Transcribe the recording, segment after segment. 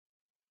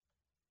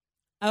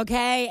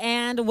Okay,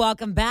 and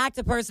welcome back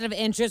to Person of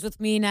Interest with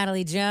me,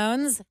 Natalie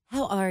Jones.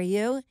 How are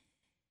you?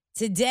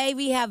 Today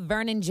we have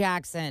Vernon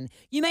Jackson.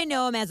 You may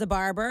know him as a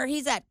barber.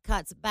 He's at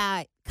Cuts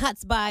by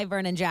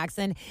Vernon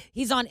Jackson.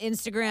 He's on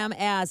Instagram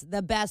as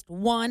the best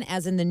one,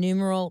 as in the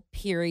numeral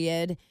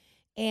period.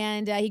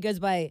 And he goes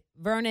by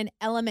Vernon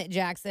Element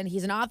Jackson.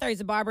 He's an author.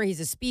 He's a barber. He's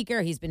a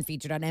speaker. He's been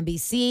featured on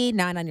NBC,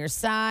 Nine on Your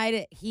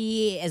Side.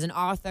 He is an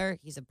author.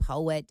 He's a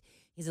poet.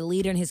 He's a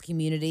leader in his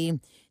community.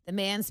 The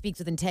man speaks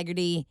with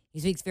integrity. He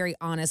speaks very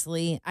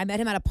honestly. I met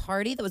him at a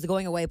party that was a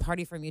going away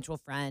party for a mutual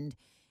friend.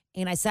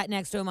 And I sat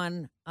next to him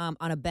on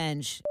a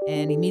bench.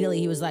 And immediately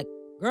he was like,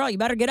 girl, you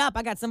better get up.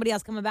 I got somebody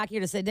else coming back here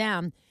to sit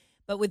down.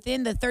 But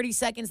within the 30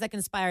 seconds that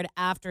conspired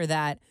after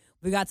that,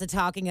 we got to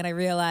talking, and I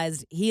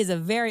realized he is a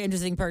very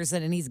interesting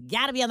person, and he's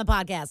got to be on the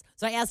podcast.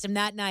 So I asked him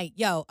that night,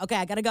 okay,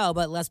 I got to go,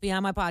 but let's be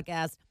on my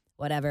podcast,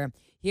 whatever.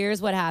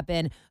 Here's what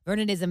happened.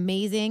 Vernon is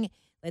amazing.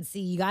 Let's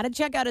see, you got to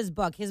check out his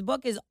book. His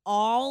book is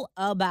all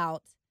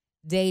about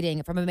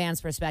dating from a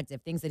man's perspective,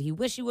 things that he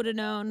wish he would have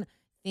known,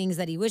 things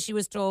that he wish he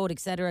was told, et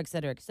cetera, et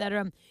cetera, et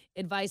cetera.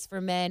 Advice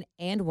for men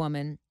and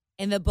women.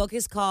 And the book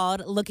is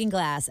called Looking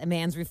Glass, A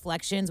Man's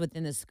Reflections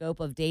Within the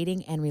Scope of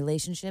Dating and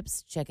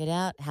Relationships. Check it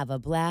out. Have a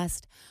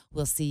blast.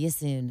 We'll see you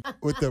soon.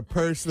 With the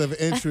Person of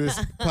Interest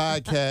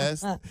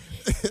podcast.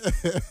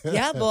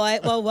 Yeah, boy.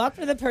 Well,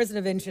 welcome to the Person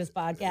of Interest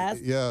podcast.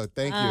 Yeah,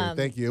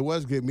 thank you. It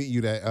was good meeting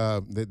you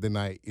that the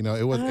night. You know,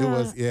 it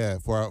was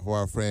for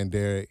our friend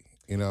Derek.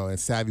 You know, and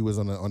Savvy was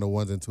on the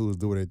ones and twos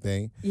doing her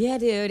thing. Yeah,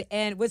 dude.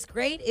 And what's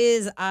great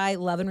is I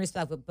love and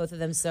respect both of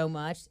them so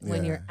much.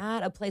 When you're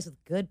at a place with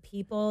good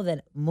people,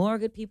 then more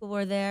good people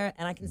were there.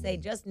 And I can say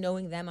just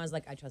knowing them, I was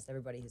like, I trust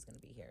everybody who's going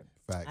to be here.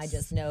 Facts. I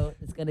just know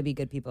it's going to be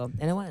good people.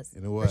 And it was.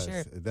 And it was. For sure.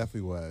 It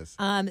definitely was.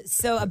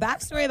 So a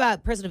backstory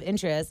about Person of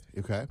Interest.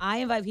 Okay. I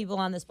invite people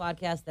on this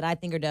podcast that I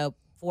think are dope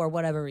for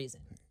whatever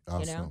reason.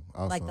 Awesome. You know?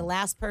 Awesome. Like the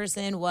last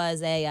person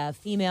was a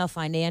female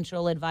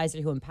financial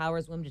advisor who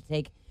empowers women to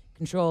take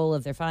control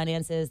of their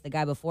finances. The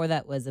guy before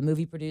that was a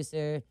movie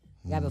producer.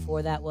 The guy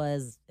before that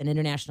was an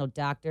international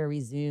doctor,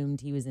 resumed.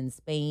 He was in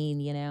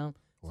Spain, you know.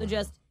 Wow. So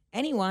just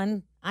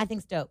anyone I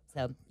think's dope.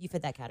 So you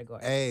fit that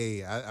category.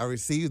 Hey, I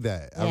received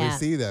that. Yeah. I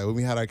received that. When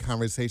we had our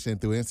conversation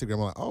through Instagram, I'm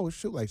like, oh,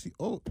 shoot, like,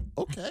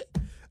 okay.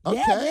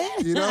 Yeah, Okay,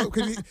 you know,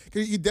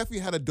 because you definitely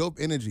had a dope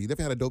energy.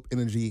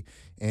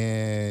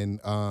 And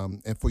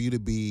for you to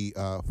be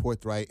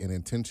forthright and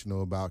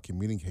intentional about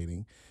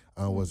communicating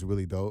was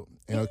really dope.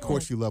 And of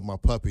course, you love my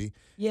puppy.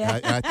 Yeah,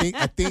 and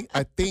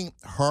I think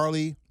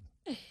Harley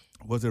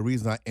was the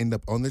reason I end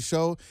up on the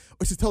show,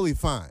 which is totally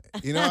fine.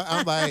 You know,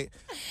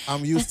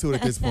 I'm used to it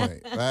at this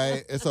point,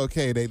 right? It's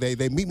okay.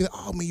 They meet me,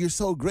 oh man, you're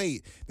so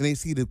great. Then they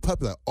see the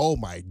puppy, like, oh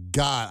my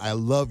God, I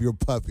love your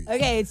puppy.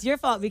 Okay, it's your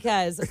fault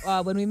because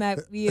when we met,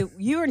 you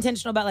were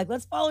intentional about like,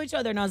 let's follow each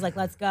other. And I was like,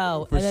 let's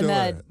go. For and then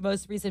sure. the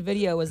most recent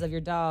video was of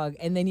your dog.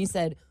 And then you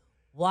said,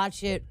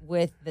 watch it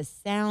with the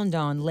sound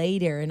on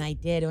later. And I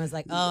did. And I was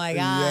like, oh my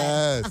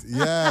God.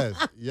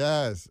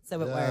 Yes.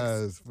 So it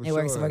yes,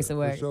 works.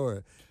 For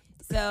sure.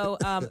 So,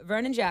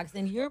 Vernon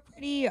Jackson, you're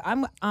pretty.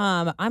 I'm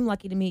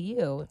lucky to meet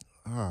you.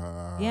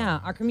 Yeah,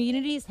 our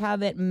communities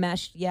haven't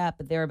meshed yet,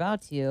 but they're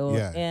about to.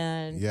 Yeah,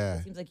 and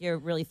it seems like you're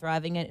really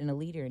thriving it and a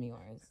leader in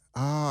yours.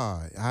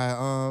 I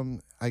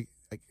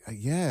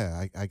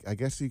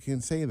guess you can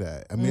say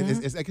that. I mean, I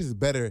guess it's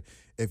better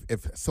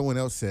if someone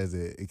else says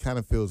it. It kind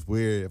of feels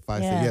weird if I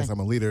say, yes, I'm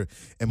a leader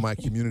in my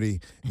community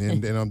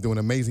and I'm doing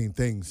amazing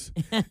things.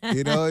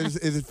 You know,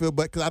 it feel,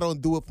 but because I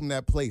don't do it from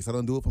that place. I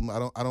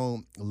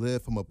don't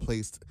live from a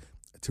place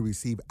to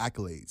receive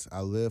accolades.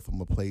 I live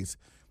from a place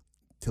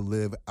to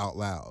live out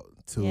loud,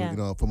 you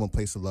know, from a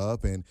place of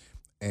love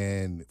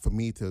and for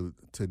me to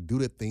do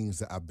the things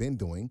that I've been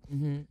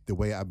doing, the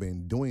way I've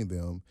been doing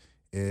them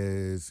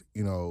is,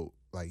 you know,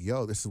 like,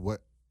 yo, this is what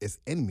is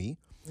in me.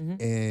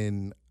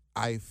 And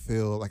I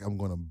feel like I'm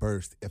going to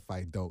burst if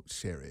I don't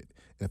share it,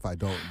 and if I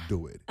don't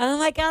do it. Oh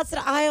my God, that's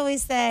what I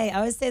always say. I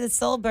always say the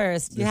soul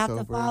burst. You have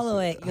to follow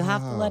it. You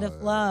have to let it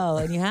flow,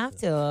 and you have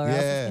to, or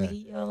else it's going to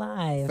eat you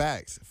alive.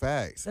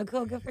 Facts. So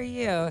cool, good for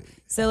you.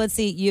 So let's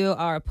see, you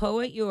are a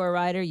poet, you are a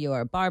writer, you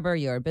are a barber,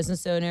 you are a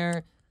business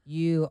owner,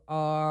 you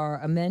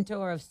are a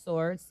mentor of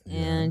sorts,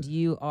 and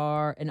you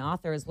are an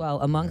author as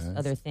well, amongst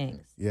other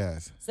things.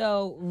 Yes.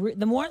 So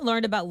the more I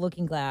learned about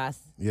Looking Glass,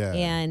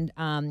 and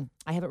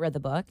I haven't read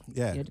the book,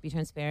 you know, to be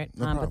transparent,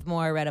 but the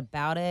more I read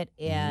about it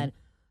and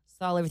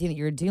saw everything that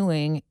you're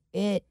doing,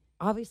 it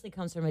obviously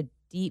comes from a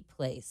deep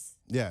place.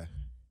 Yeah.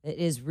 It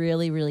is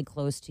really, really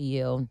close to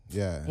you.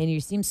 Yeah. And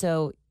you're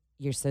so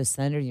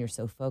centered and you're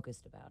so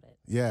focused about it.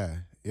 Yeah.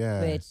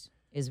 Which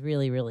is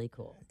really, really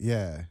cool.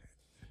 Yeah.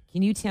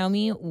 Can you tell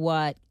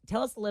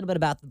us a little bit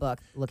about the book,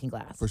 Looking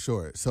Glass? For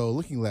sure. So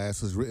Looking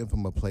Glass was written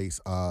from a place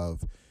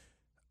of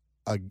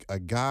a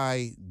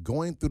guy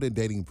going through the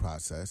dating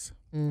process,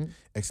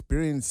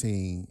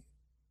 experiencing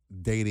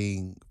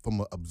dating from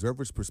an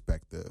observer's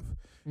perspective.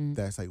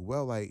 That's like,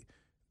 well, like,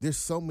 there's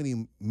so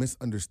many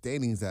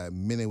misunderstandings that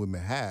men and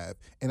women have.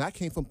 And I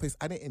came from a place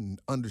I didn't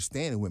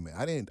understand women.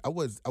 I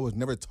was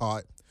never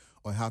taught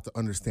on how to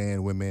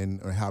understand women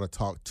or how to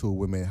talk to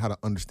women, how to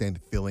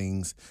understand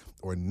feelings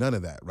or none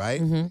of that,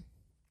 right? Mm-hmm.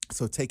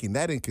 So taking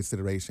that in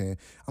consideration,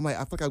 I'm like,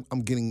 I feel like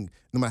I'm getting,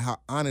 no matter how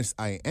honest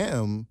I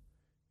am,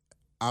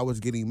 I was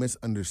getting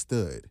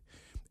misunderstood.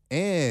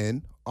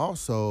 And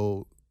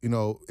also,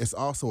 it's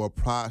also a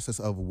process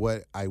of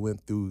what I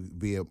went through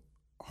via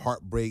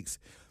heartbreaks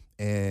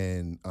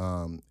and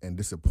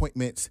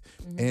disappointments.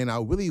 Mm-hmm. And I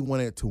really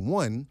wanted to,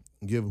 one,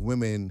 give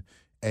women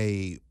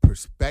a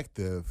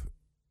perspective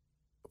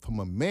from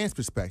a man's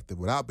perspective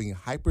without being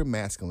hyper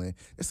masculine.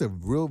 It's a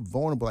real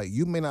vulnerable, like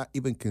you may not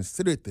even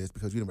consider this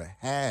because you never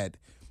had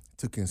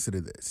to consider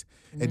this.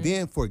 Mm-hmm. And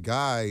then for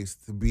guys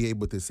to be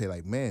able to say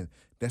like, man,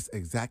 that's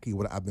exactly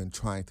what I've been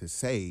trying to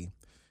say,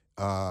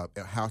 how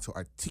to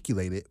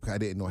articulate it because I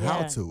didn't know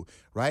how to,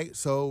 right?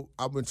 So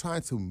I've been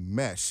trying to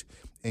mesh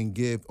and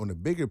give on the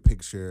bigger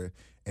picture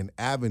an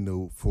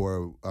avenue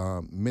for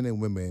men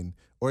and women,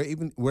 or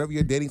even wherever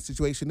your dating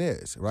situation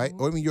is, right?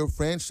 Mm-hmm. Or even your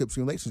friendships,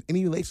 your relations,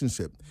 any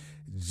relationship.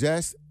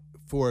 Just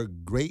for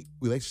great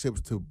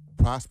relationships to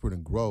prosper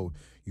and grow,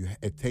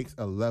 it takes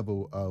a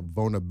level of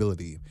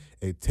vulnerability.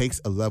 It takes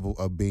a level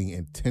of being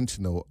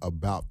intentional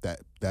about the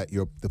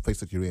place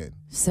that you're in.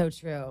 So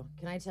true.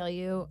 Can I tell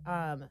you?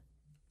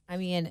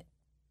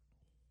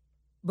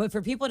 But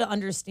for people to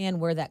understand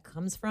where that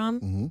comes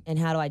from mm-hmm. and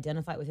how to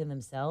identify it within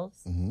themselves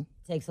mm-hmm.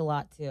 takes a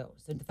lot too.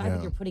 So the fact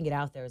that you're putting it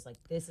out there is like,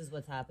 this is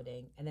what's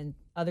happening. And then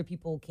other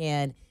people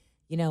can,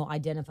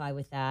 identify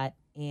with that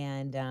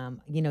and,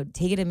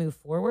 take it and move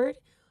forward.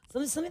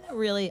 So something that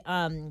really,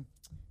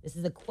 this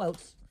is a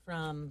quote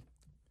from,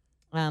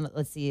 from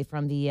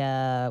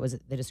the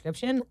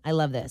description. I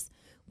love this.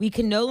 We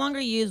can no longer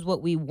use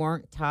what we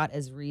weren't taught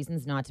as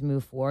reasons not to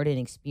move forward and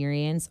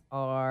experience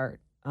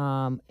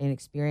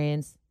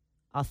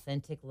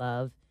authentic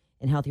love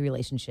and healthy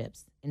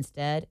relationships.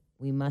 Instead,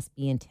 we must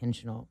be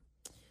intentional,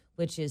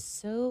 which is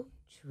so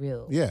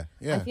true. Yeah.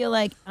 I feel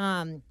like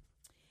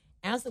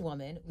as a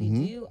woman, we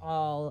mm-hmm. do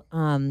all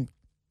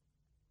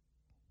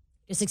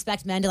just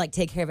expect men to like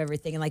take care of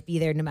everything and like be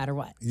there no matter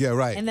what. Yeah,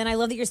 right. And then I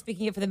love that you're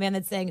speaking it for the man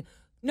that's saying,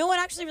 no one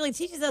actually really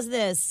teaches us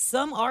this.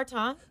 Some are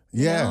taught,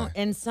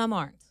 and some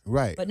aren't.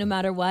 Right. But no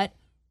matter what,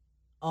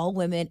 all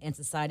women and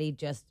society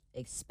just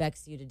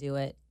expects you to do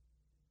it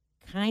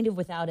kind of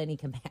without any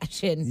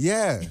compassion.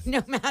 Yeah.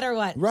 No matter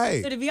what.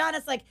 Right. So to be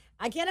honest, like,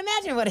 I can't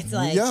imagine what it's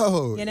like.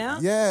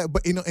 Yeah.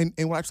 But, and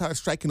when I try to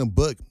strike in a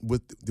book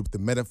with the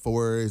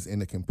metaphors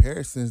and the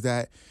comparisons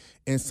that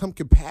in some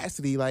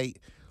capacity,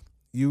 like,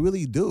 you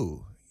really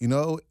do.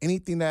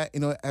 Anything that,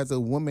 as a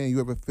woman, you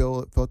ever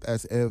felt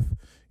as if,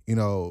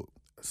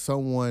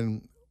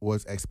 someone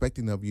was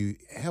expecting of you,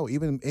 hell,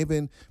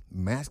 even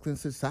masculine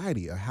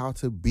society, or how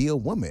to be a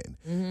woman,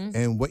 mm-hmm.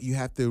 and what you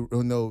have to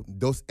know,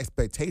 those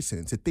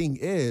expectations. The thing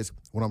is,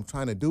 what I'm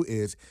trying to do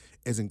is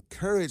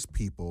encourage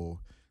people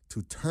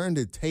to turn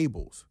the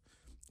tables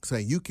so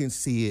that you can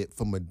see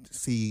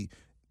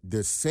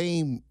the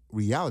same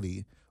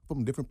reality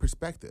from a different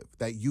perspective,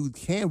 that you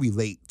can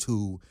relate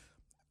to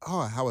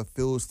how it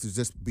feels to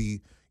just be,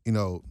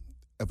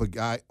 if a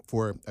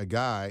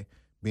guy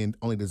being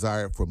only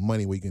desired for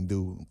money, what you can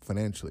do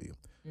financially.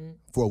 Mm.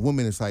 For a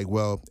woman, it's like,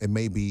 well, it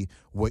may be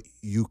what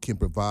you can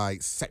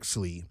provide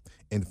sexually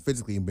and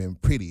physically and being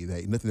pretty,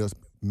 that nothing else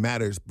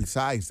matters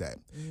besides that.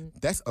 Mm.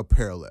 That's a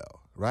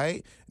parallel,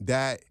 right?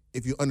 That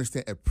if you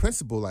understand a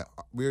principle, like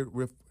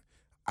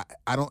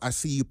I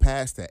see you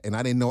past that, and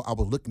I didn't know I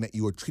was looking at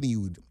you or treating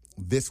you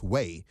this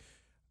way.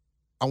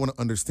 I want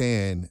to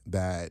understand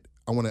that.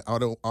 I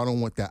don't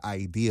want that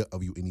idea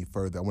of you any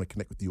further. I want to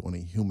connect with you on a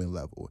human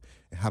level.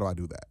 And how do I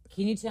do that?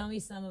 Can you tell me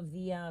some of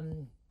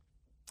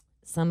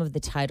the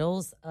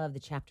titles of the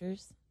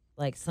chapters,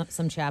 like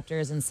some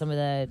chapters and some of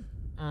the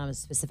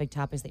specific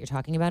topics that you're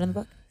talking about in the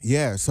book?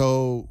 Yeah.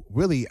 So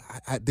really,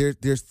 there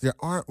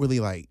aren't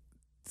really like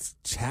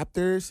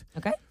chapters.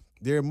 Okay.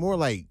 They're more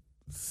like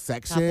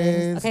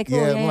sections. Okay, cool.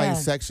 Yeah, more like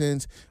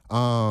sections.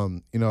 Let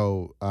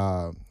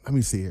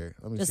me see here.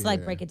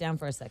 Break it down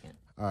for a second.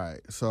 All right.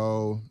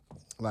 So,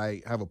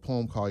 I have a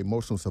poem called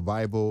Emotional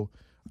Survival.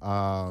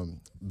 The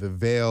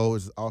Veil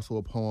is also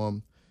a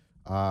poem.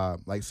 So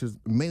there's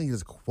mainly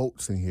just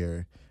quotes in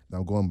here that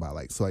I'm going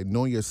by.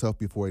 Knowing yourself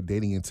before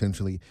dating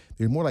intentionally.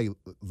 There's more like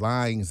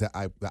lines that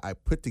I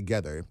put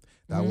together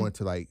that mm-hmm. I wanted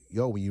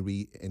to when you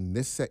read in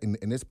this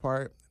in this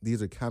part,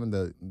 these are kind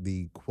of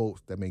the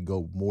quotes that may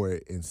go more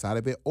inside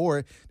of it,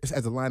 or just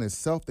as a line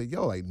itself that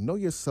know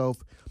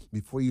yourself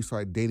before you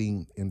start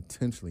dating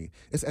intentionally.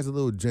 It's as a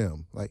little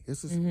gem.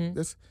 It's just mm-hmm.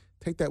 just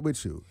take that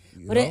with you.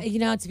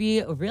 To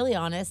be really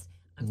honest,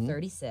 I'm mm-hmm.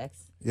 36.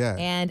 Yeah.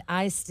 And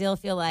I still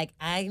feel like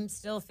I'm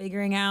still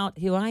figuring out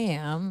who I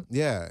am.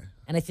 Yeah.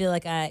 And I feel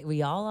like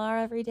we all are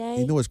every day.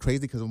 You know what's crazy?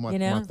 Because of my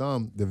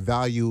thumb, the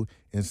value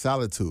in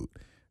solitude,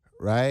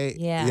 right?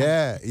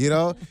 Yeah.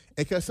 Yeah.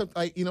 Because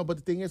but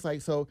the thing is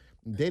so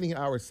dating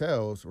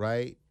ourselves,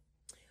 right?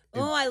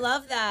 Oh, I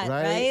love that,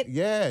 right?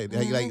 Yeah.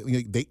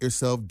 Mm-hmm. Date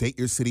yourself, date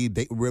your city,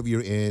 date wherever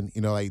you're in,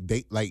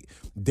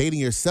 dating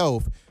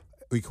yourself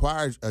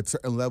requires a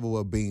certain level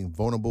of being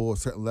vulnerable, a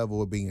certain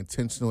level of being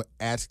intentional,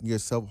 asking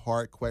yourself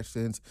hard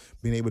questions,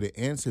 being able to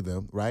answer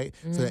them, right?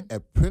 Mm-hmm. So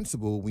at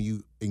principle, when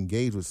you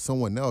engage with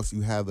someone else,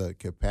 you have the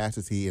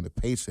capacity and the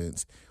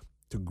patience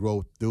to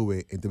grow through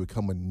it and to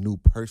become a new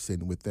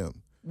person with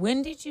them.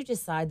 When did you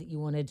decide that you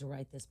wanted to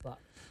write this book?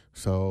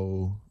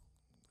 So,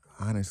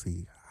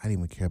 honestly, I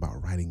didn't even care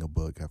about writing a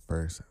book at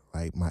first.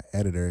 Like, my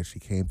editor, she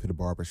came to the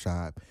barber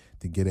shop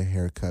to get a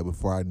haircut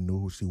before I knew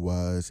who she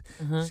was.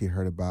 Uh-huh. She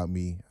heard about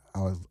me.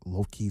 I was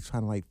low-key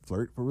trying to, like,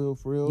 flirt for real.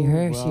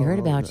 She heard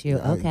about you.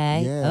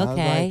 Okay. Yeah.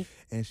 Okay. Like,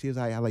 and she was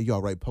like, yo, I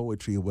write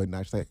poetry and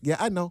whatnot. She's like, yeah,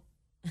 I know.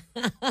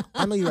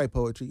 I know you write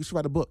poetry. You should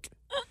write a book.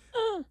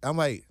 I'm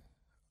like,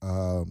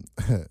 I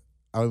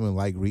don't even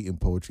like reading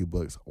poetry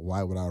books.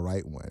 Why would I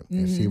write one? Mm-hmm.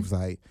 And she was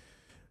like,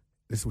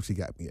 this is what she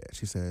got me at.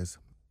 She says,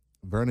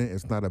 Vernon,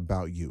 it's not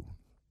about you.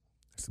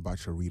 It's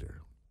about your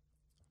reader.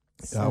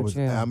 So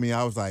true. I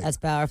was like, that's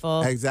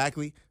powerful.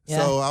 Exactly. Yeah.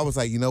 So I was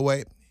like, you know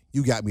what?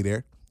 You got me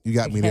there.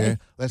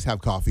 Let's have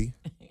coffee.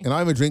 And I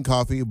don't even drink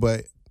coffee,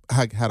 but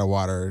I had a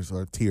water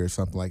or tea or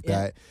something like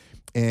that.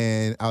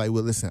 And I like,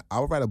 well, listen,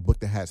 I'll write a book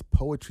that has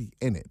poetry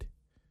in it.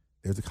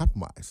 There's a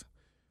compromise.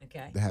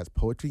 Okay. That has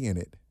poetry in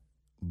it,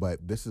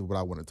 but this is what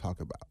I want to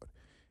talk about.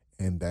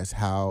 And that's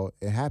how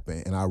it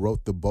happened. And I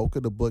wrote the bulk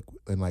of the book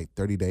in like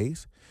 30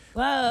 days.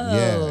 Whoa.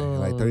 Yeah,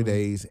 like 30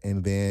 days.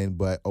 And then,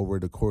 but over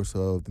the course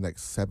of the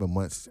next 7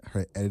 months,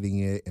 her editing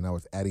it, and I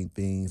was adding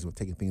things and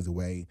taking things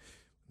away.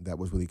 That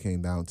was really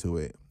came down to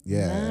it.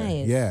 Yeah.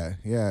 Nice.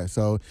 Yeah.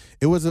 So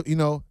it was a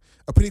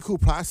pretty cool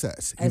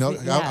process. I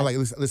like,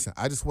 listen,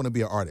 I just want to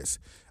be an artist.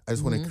 I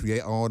just want to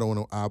create.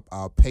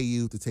 I'll pay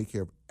you to take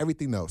care of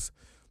everything else.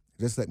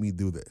 Just let me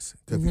do this.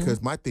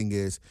 Because my thing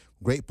is,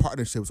 great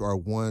partnerships are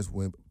ones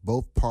when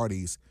both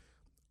parties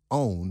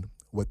own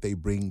what they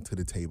bring to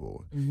the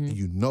table. Mm-hmm. And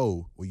you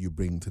know what you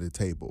bring to the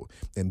table.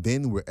 And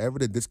then wherever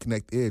the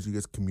disconnect is, you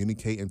just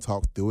communicate and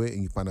talk through it,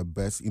 and you find the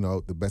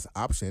best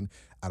option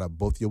out of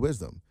both your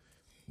wisdom.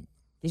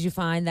 Did you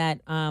find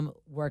that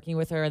working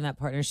with her in that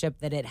partnership,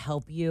 that it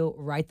helped you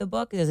write the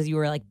book as you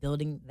were like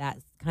building that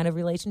kind of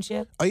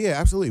relationship? Oh yeah,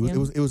 absolutely.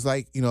 Yeah. It was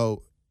like,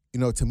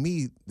 to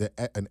me,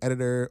 an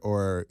editor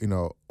or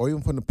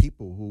even from the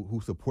people who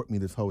support me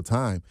this whole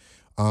time,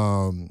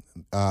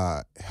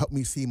 help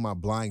me see my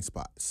blind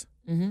spots,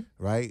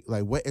 right?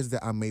 Like, what is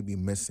that I may be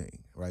missing,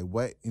 right?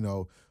 What,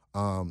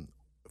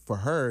 for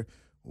her,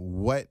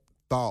 what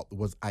thought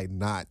was I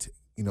not,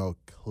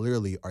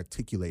 clearly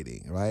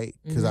articulating, right?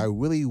 Because I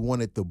really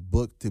wanted the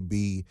book to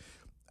be,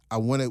 I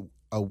wanted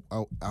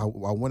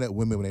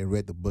women when they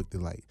read the book to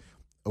like,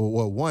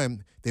 well,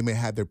 one, they may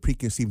have their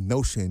preconceived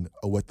notion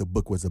of what the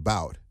book was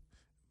about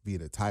via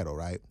the title,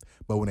 right?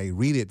 But when they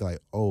read it, they're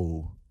like,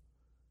 oh,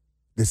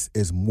 this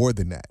is more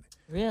than that.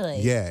 Really?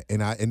 Yeah,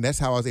 and that's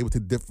how I was able to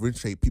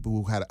differentiate people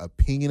who had an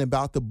opinion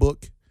about the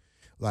book.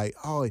 Like,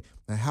 oh,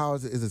 now how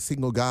is a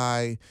single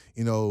guy,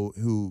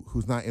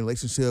 who's not in a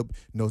relationship,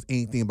 knows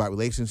anything about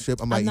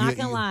relationship? I'm not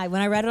gonna lie.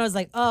 When I read it, I was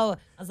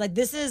like,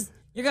 this is...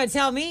 You're going to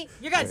tell me?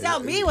 You're going to tell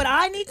me what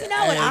I need to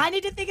know, what I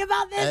need to think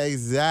about this?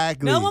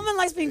 Exactly. No woman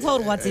likes being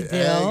told what to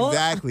do.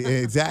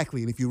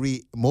 Exactly. And if you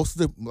read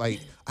most of the, I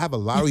have a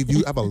lot of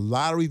reviews. I have a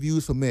lot of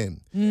reviews from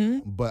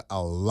men, but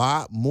a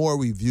lot more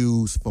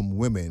reviews from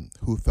women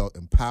who felt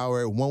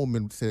empowered. One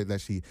woman said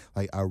that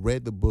I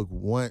read the book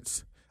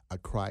once, I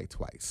cried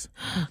twice.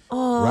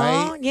 Oh,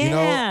 right?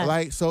 Yeah.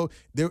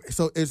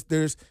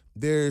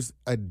 There's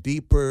a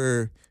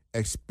deeper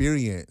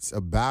experience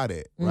about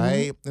it,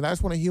 right? And I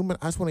just want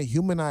to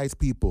humanize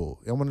people.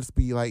 I want us to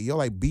be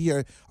like, be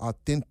your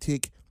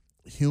authentic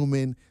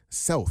human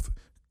self.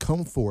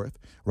 Come forth,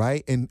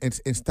 right? And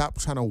stop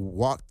trying to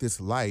walk this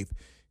life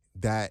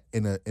that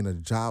in a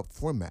job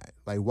format.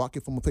 Like, walk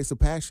it from a place of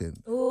passion.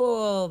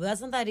 Ooh, but that's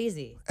not that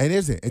easy. It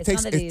isn't. It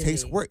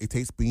takes work. It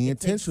takes being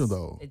intentional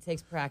though. It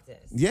takes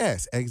practice.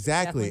 Yes,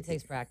 exactly. It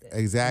takes practice.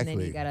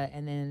 Exactly.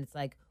 And then it's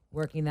like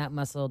working that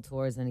muscle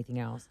towards anything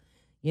else.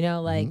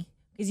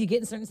 Because you get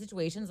in certain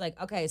situations, like,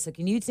 okay, so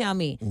can you tell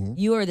me,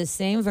 you are the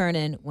same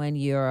Vernon when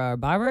you're a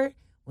barber,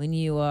 when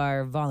you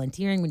are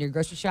volunteering, when you're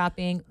grocery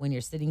shopping, when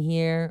you're sitting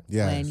here,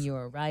 when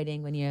you're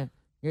writing, when you're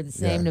the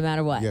same no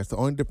matter what? Yes, the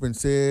only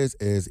difference is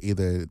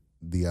either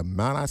the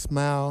amount I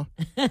smile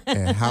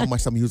and how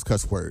much I'm use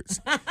cuss words.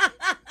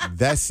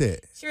 That's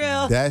it. True.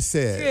 That's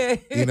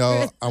it. True.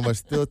 I'm going to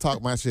still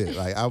talk my shit.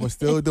 Like, I'm going to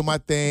still do my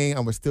thing.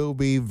 I'm going to still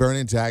be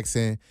Vernon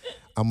Jackson.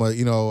 I'm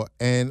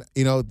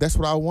that's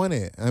what I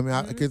wanted. I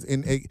mean, because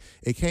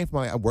it came from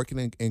I'm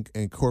working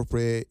in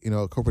corporate,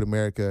 corporate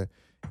America,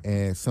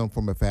 and some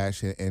form of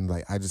fashion, and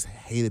I just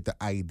hated the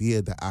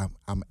idea that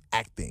I'm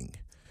acting.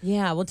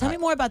 Yeah, well, tell me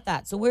more about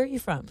that. So, where are you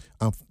from?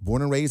 I'm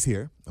born and raised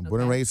here.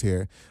 Born and raised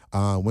here.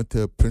 Went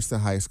to Princeton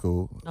High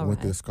School.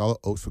 Went to Scarlet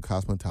Oaks for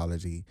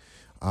cosmetology.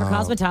 For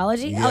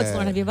cosmetology? Yeah. Oh, it's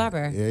learn to be a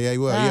barber.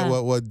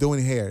 Well,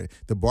 doing hair.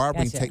 The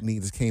barbering Gotcha.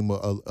 technique just came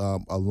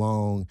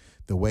along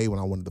the way when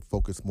I wanted to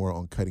focus more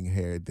on cutting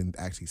hair than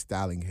actually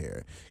styling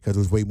hair, because it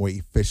was way more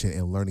efficient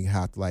in learning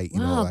how to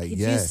Could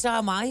you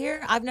style my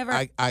hair? I've never.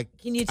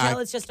 Can you tell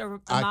it's just a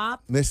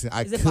mop? Listen,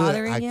 Is it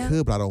bothering you? I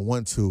could, but I don't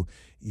want to.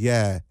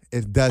 Yeah,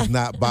 it does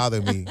not bother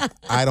me.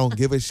 I don't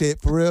give a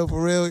shit, for real.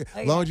 Okay.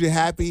 As long as you're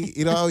happy,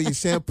 you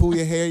shampoo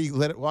your hair, you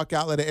let it walk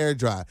out, let it air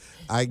dry.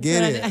 I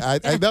get it.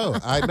 I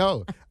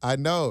know.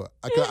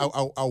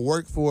 I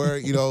work for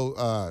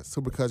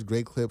Supercuts,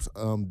 Great Clips,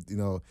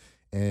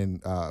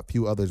 and a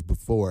few others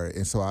before,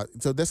 and so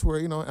that's where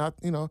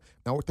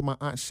I worked in my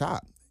aunt's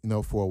shop,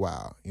 for a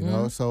while,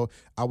 So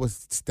I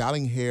was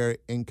styling hair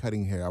and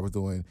cutting hair. I was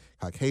doing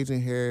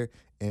Caucasian hair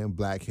and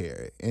black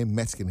hair and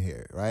Mexican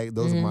hair, right?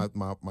 Those are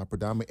my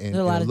predominant, and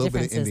There's a lot and of little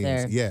bit of differences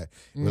Indians. there.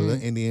 Yeah,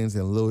 little Indians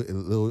and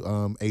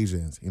little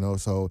Asians,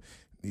 So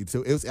it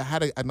was. I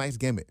had a nice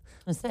gamut.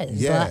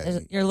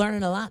 You're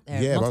learning a lot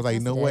there. Yeah, but I was like, you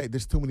know what?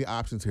 There's too many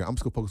options here. I'm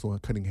just gonna focus on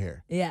cutting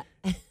hair. Yeah.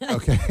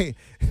 Okay,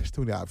 there's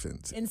too many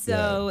options. And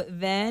so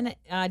then,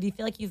 do you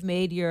feel like you've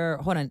made your?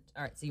 Hold on.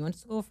 All right. So you went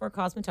to school for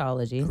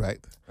cosmetology,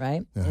 Correct.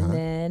 right? Uh-huh. And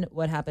then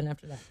what happened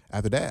after that?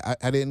 After that,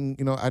 I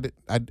didn't.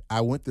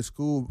 I went to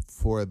school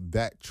for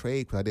that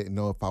trade because I didn't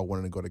know if I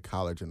wanted to go to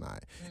college or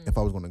not. If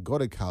I was going to go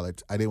to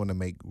college, I didn't want to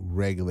make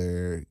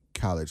regular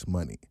college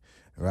money.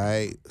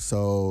 Right.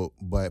 So,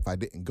 but if I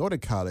didn't go to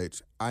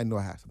college, I know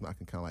I have something I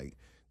can kind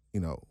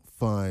of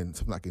fun,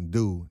 something I can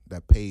do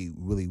that paid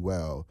really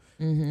well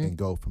and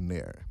go from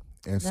there.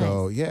 And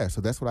so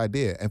that's what I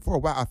did. And for a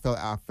while, I fell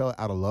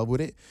out of love with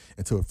it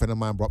until a friend of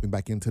mine brought me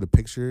back into the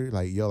picture.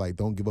 Like,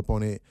 don't give up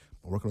on it.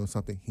 I'm working on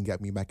something. He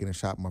got me back in the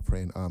shop. My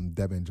friend,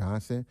 Vernon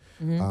Jackson,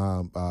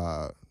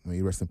 may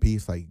he rest in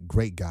peace. Like,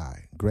 great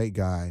guy.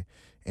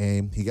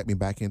 And he got me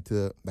back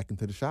into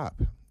the shop.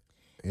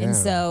 Yeah. And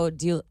so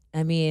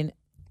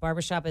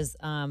barbershop is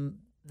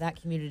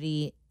that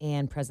community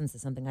and presence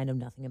is something I know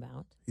nothing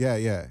about.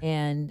 Yeah.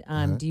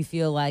 And do you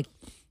feel like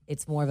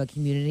it's more of a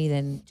community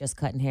than just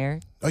cutting hair?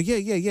 Oh yeah.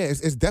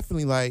 It's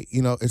definitely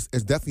it's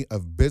definitely a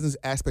business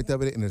aspect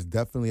of it, and there's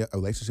definitely a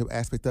relationship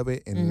aspect of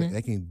it, and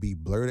they can be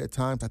blurred at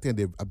times. I think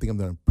I'm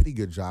doing a pretty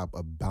good job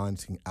of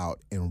balancing out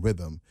in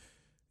rhythm.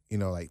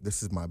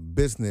 This is my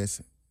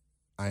business.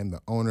 I am the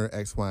owner,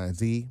 X, Y, and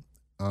Z.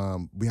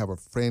 We have a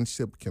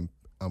friendship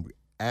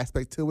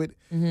aspect to it.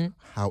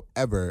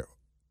 However,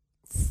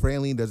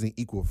 friendly doesn't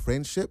equal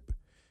friendship,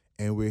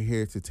 and we're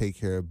here to take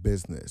care of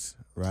business,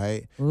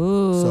 right?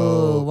 Ooh,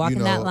 so walking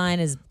that line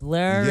is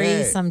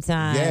blurry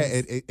sometimes. Yeah,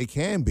 it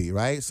can be,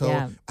 right?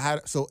 So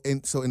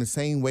in the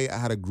same way, I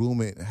had to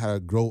groom it, how to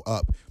grow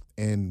up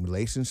in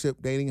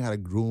relationship dating, how to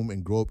groom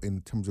and grow up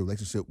in terms of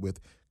relationship with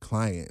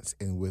clients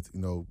and with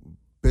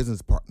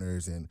business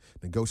partners and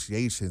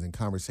negotiations and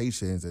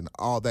conversations and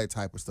all that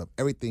type of stuff.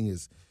 Everything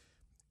is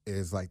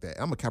like that.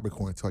 I'm a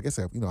Capricorn, so I guess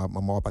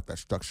I'm all about that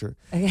structure.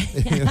 Okay.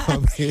 You know what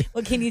I mean?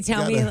 Well, can you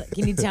tell me?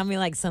 Can you tell me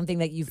like something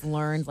that you've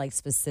learned like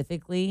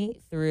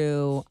specifically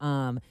through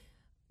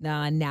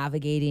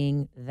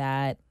navigating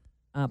that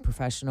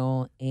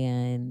professional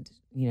and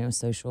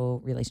social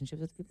relationships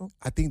with people?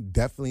 I think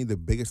definitely the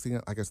biggest thing,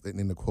 like I said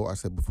in the quote I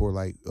said before,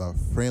 like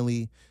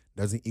friendly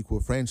doesn't equal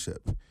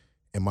friendship.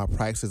 And my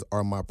prices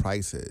are my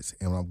prices.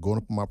 And when I'm going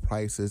up on my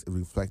prices, it's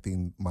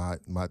reflecting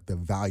the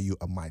value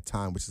of my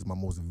time, which is my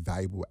most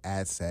valuable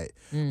asset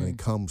when it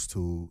comes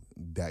to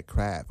that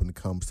craft, when it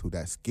comes to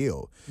that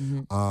skill.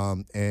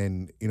 So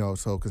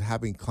because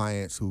having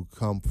clients who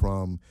come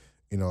from,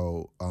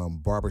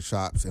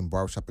 barbershops and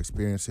barbershop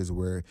experiences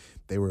where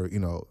they were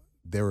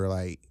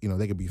like,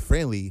 they could be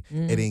friendly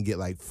and then get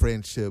like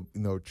friendship,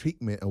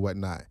 treatment and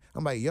whatnot.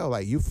 I'm like,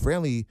 you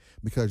friendly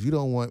because you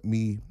don't want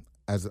me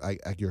as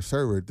like your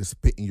server to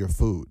spit in your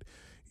food.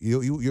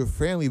 You're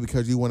friendly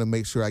because you want to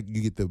make sure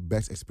you get the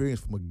best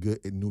experience from a good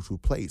and neutral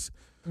place.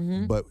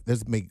 But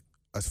let's make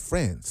us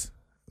friends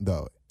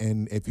though.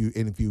 And if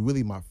you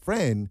really my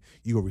friend,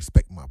 you will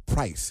respect my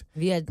price.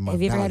 Have you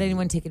ever had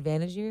anyone take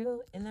advantage of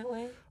you in that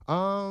way?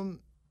 I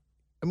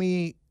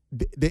mean,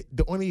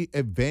 the only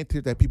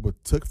advantage that people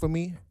took from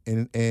me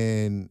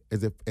and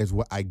is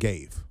what I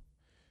gave.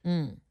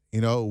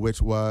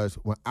 Which was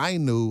when I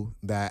knew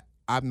that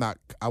I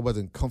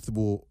wasn't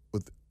comfortable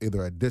with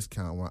either a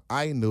discount. When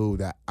I knew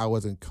that I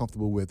wasn't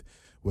comfortable with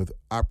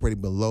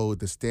operating below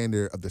the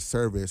standard of the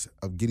service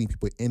of getting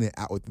people in and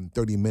out within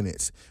 30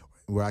 minutes,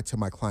 where I tell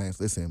my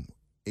clients, listen,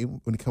 even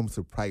when it comes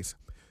to price,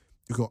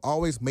 you can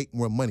always make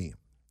more money,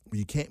 but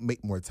you can't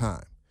make more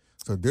time.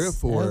 So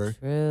therefore,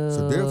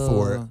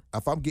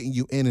 if I'm getting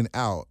you in and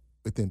out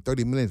within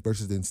 30 minutes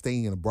versus then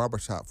staying in a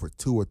barbershop for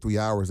 2 or 3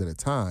 hours at a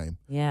time,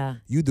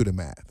 you do the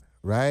math,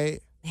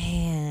 right?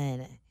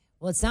 Man.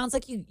 Well, it sounds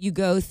like you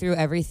go through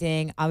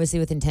everything, obviously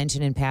with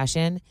intention and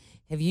passion.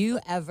 Have you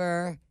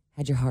ever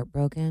had your heart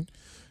broken?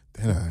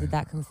 Did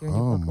that come through in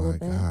your book a little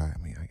bit? Oh, my God. I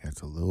mean, I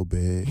guess a little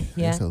bit.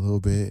 Yeah. A little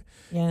bit.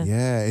 Yeah.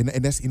 Yeah. And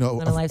that's,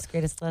 one of life's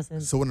greatest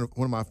lessons. So one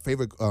of my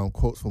favorite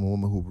quotes from a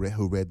woman who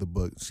read the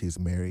book, she is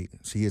married,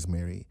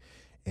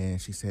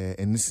 And she said,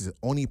 and this is the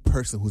only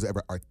person who's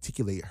ever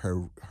articulated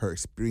her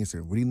experience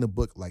in reading the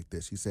book like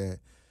this. She said,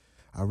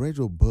 I read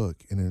your book,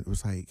 and it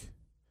was like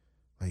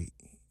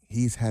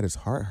he's had his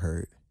heart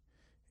hurt,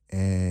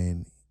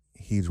 and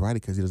he's writing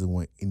because he doesn't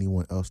want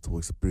anyone else to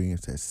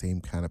experience that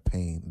same kind of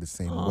pain the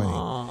same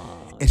way.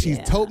 And she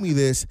told me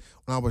this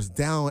when I was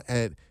down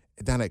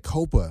at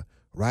Copa,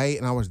 right?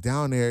 And I was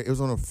down there. It was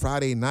on a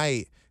Friday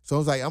night. So I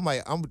was like,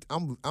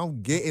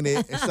 I'm getting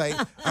it. It's like,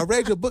 I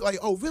read your book, like,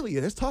 oh, really?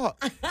 Let's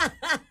talk.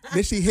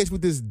 Then she hits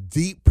with this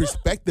deep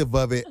perspective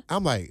of it.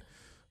 I'm like,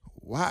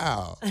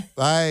 wow.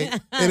 Like,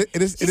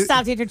 she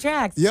stopped in her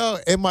tracks. Yo,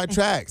 in my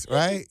tracks,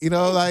 right? You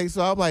know, like,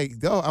 so I'm like,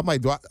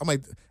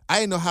 I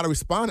didn't know how to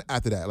respond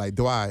after that. Like,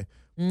 do I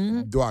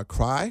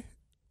cry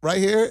right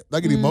here?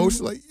 Like, an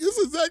emotion? Like, this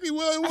is exactly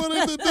what I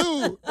wanted to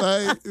do.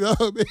 Like, you know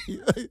what I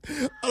mean?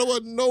 Like, I don't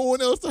want no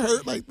one else to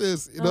hurt like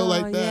this, you know,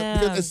 like that. Yeah.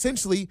 Because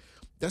essentially,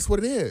 that's what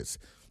it is.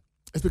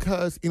 It's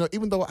because, you know,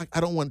 even though I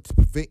don't want to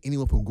prevent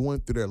anyone from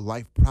going through their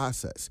life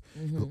process,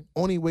 the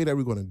only way that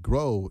we're going to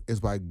grow is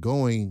by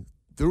going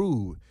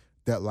through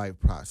that life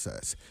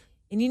process.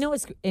 And you know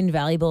what's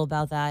invaluable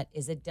about that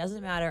is it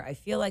doesn't matter. I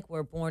feel like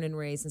we're born and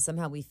raised, and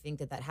somehow we think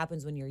that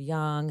happens when you're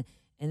young,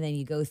 and then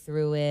you go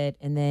through it,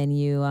 and then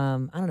you,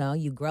 I don't know,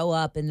 you grow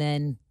up, and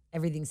then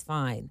everything's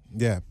fine.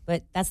 Yeah.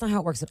 But that's not how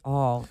it works at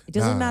all. It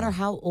doesn't matter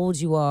how old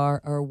you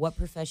are or what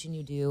profession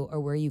you do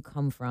or where you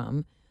come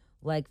from.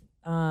 Like,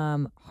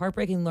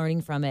 heartbreaking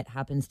learning from it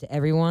happens to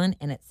everyone,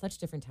 and at such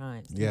different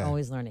times. You're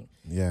always learning.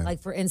 Yeah.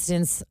 Like, for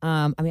instance,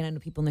 I know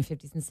people in their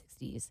 50s and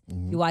 60s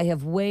who I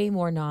have way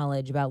more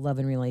knowledge about love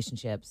and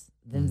relationships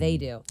than they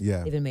do.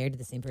 Yeah. They've been married to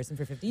the same person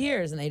for 50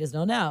 years, and they just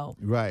don't know.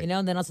 Right. You know,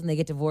 and then all of a sudden they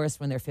get divorced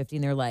when they're 50,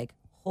 and they're like,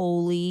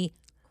 holy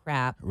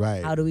crap.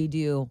 Right. How do we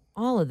do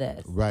all of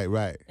this? Right,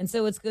 right. And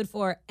so it's good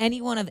for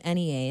anyone of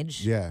any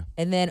age. Yeah.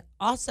 And then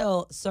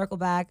also, circle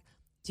back,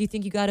 do you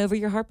think you got over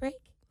your heartbreak?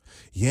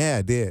 Yeah,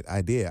 I did.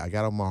 I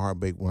got on my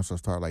heartbreak once I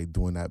started like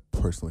doing that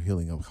personal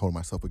healing of holding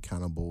myself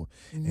accountable,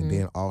 and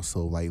then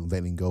also like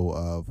letting go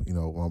of, you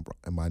know,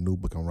 in my new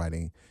book I'm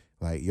writing,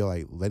 like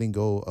letting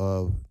go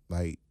of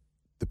like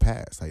the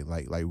past,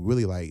 like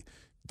really like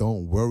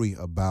don't worry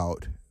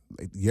about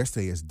like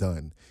yesterday is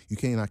done. You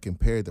cannot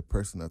compare the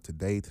person of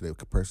today to the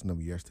person of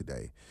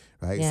yesterday,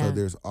 right? Yeah. So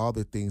there's all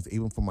the things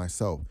even for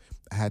myself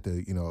I had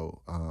to, you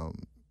know,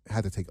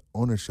 had to take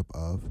ownership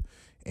of,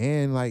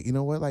 and like, you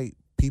know what, like.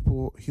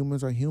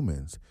 Humans are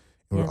humans,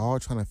 and we're all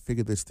trying to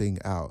figure this thing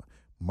out.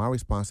 My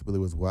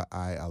responsibility was what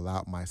I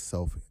allowed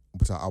myself,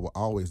 which I will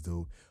always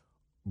do,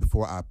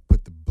 before I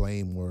put the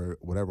blame or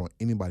whatever on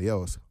anybody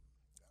else.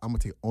 I'm going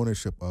to take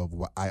ownership of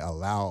what I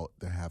allowed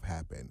to have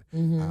happen.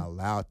 I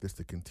allowed this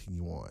to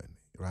continue on,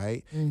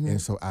 right?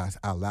 And so I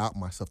allowed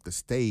myself to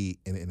stay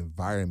in an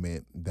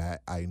environment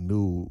that I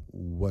knew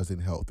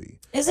wasn't healthy.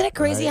 Isn't it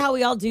crazy how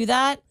we all do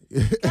that?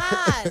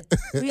 God,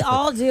 we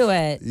all do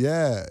it.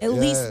 Yeah. At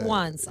least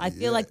once. I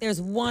feel like there's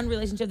one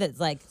relationship that's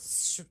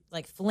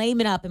like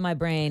flaming up in my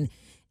brain.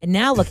 And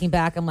now looking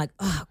back, I'm like,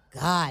 oh,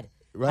 God.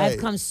 Right. I've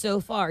come so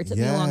far. It took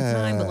me a long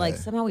time, but like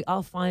somehow we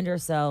all find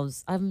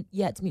ourselves. I've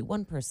yet to meet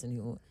one person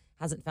who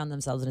hasn't found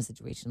themselves in a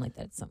situation like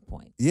that at some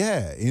point.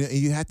 Yeah.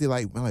 You have to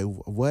like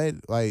what?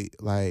 Like,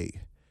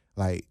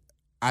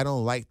 I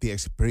don't like the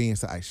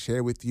experience that I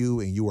share with you,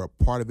 and you are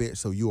a part of it,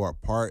 so you are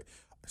a part.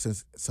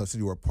 Since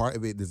you were a part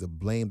of it, there's a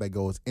blame that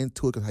goes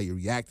into it because how you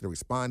reacted or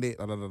responded,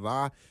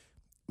 however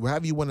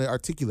you want to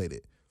articulate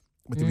it.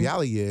 But the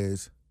reality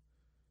is,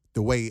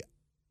 the way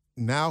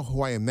now,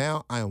 who I am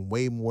now, I am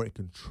way more in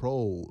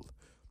control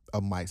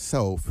of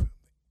myself,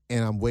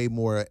 and I'm way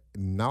more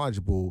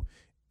knowledgeable,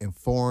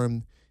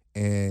 informed,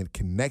 and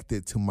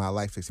connected to my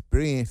life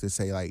experience to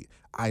say, like,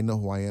 I know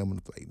who I am. And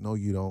it's like, no,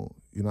 you don't.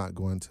 I'm not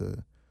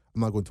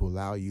going to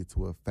allow you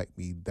to affect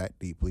me that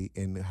deeply,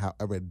 and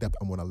however depth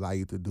I'm going to allow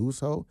you to do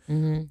so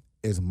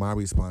is my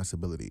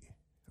responsibility,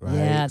 right?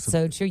 Yeah,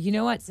 so true. You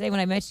know what? Today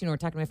when I met you and we were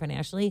talking to my friend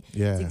Ashley,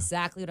 it's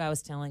exactly what I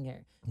was telling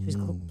her. She was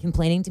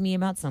complaining to me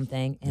about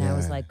something, and I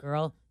was like,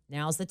 girl,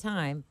 now's the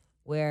time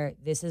where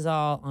this is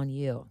all on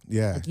you.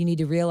 Yeah. Like, you need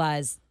to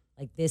realize,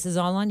 like, this is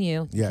all on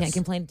you. You can't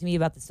complain to me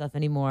about this stuff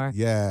anymore.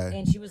 Yeah.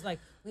 And she was like,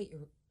 wait,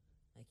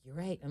 you're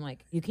right. I'm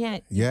like, you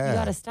can't. You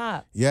got to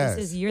stop. Yeah.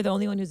 You're the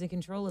only one who's in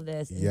control of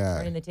this. And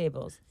turning the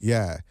tables.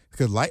 Yeah.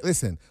 Because,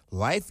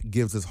 life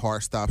gives us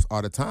hard stops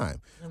all the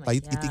time. Oh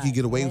like, you think you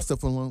get away with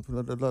stuff from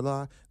blah, blah, blah,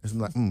 blah. And I'm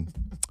like,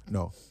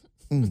 no.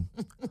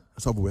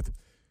 It's over with.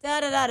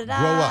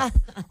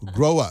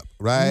 Grow up,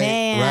 right?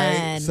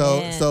 Man, right?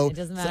 So it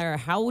doesn't matter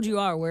how old you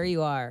are, where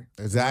you are.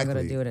 Exactly. You're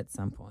going to do it at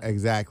some point.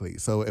 Exactly.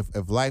 So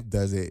if life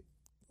does it,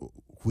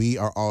 we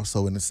are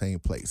also in the same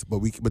place.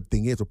 But the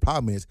thing is, the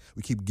problem is,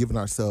 we keep giving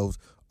ourselves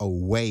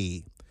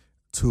away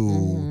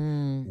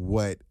to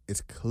what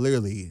is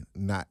clearly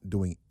not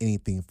doing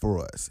anything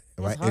for us,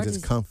 right? It's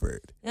just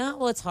comfort. Yeah,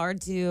 well, it's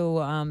hard to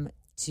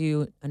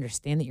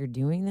understand that you're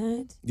doing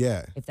that.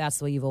 Yeah. If that's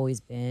the way you've always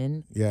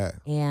been. Yeah.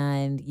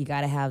 And you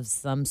got to have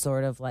some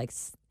sort of like,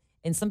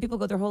 And some people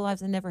go their whole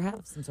lives and never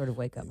have some sort of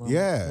wake up moment.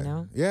 Yeah. You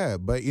know? Yeah.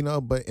 But,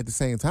 but at the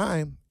same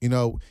time,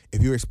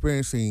 if you're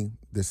experiencing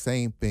the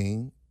same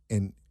thing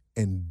in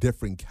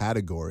different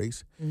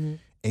categories Mm-hmm.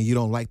 and you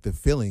don't like the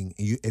feeling,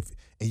 and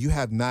if you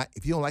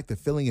don't like the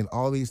feeling in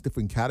all these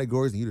different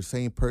categories and you're the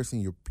same person,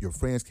 your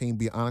friends can't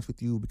be honest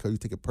with you because you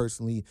take it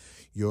personally,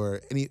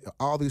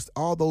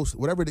 all those,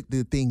 whatever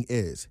the thing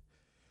is,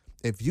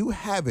 if you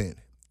haven't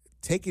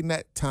taken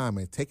that time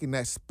and taken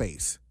that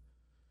space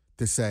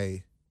to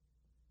say,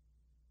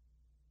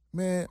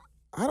 man,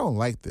 I don't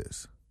like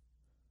this.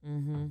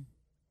 Mm-hmm.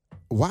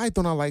 Why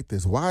don't I like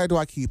this? Why do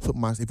I keep putting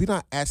myself? If you're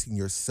not asking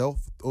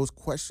yourself those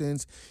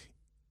questions,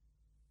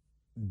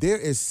 there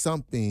is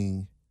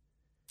something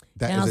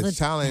that is a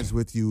challenge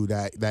with you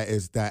that I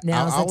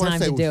want to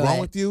say what's wrong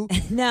with you.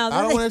 No,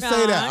 I don't want to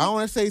say that. I don't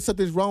want to say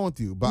something's wrong with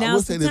you, but I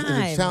will say this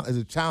is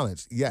a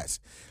challenge. Yes,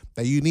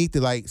 that you need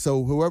to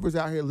So whoever's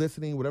out here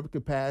listening, whatever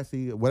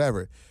capacity,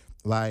 whatever,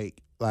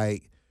 like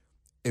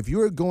if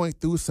you're going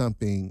through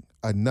something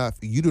enough,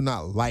 you do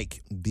not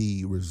like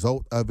the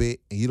result of it,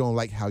 and you don't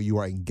like how you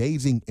are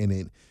engaging in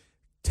it,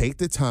 take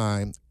the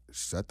time,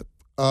 shut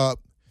up,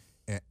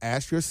 and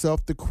ask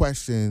yourself the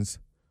questions.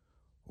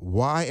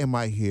 Why am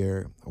I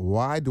here?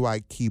 Why do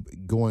I keep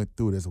going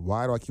through this?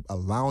 Why do I keep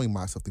allowing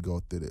myself to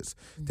go through this?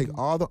 Mm-hmm. Take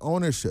all the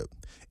ownership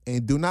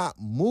and do not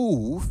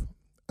move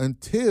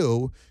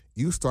until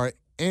you start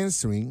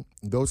answering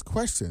those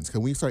questions. Because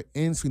when you start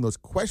answering those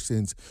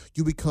questions,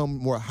 you become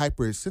more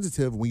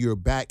hypersensitive when you're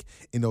back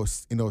in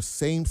those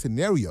same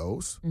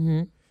scenarios.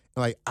 Mm-hmm.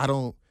 Like, I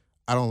don't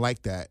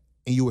like that.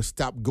 And you will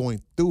stop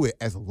going through it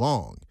as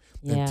long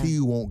until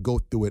you won't go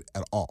through it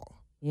at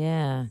all.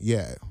 Yeah.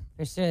 Yeah.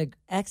 For sure.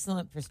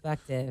 Excellent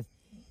perspective.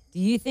 Do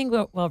you think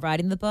while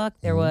writing the book,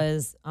 there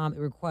was, it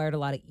required a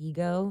lot of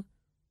ego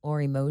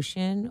or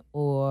emotion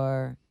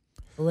or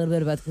a little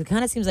bit of both? Because it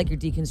kind of seems like you're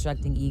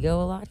deconstructing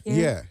ego a lot here.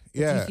 Yeah,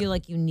 yeah. Do you feel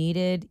like you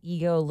needed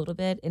ego a little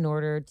bit in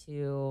order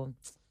to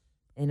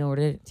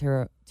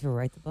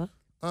write the book?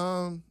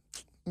 Nah.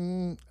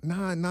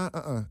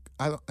 No.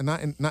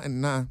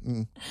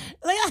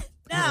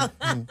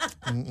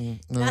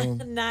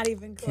 Not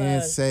even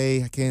close.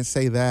 I can't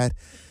say that.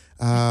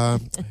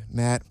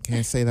 Nat,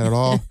 can't say that at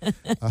all.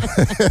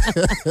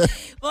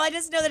 Well, I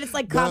just know that it's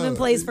like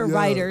commonplace for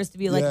writers to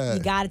be like,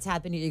 you got to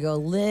tap into your ego a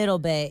little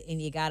bit, and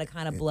you got to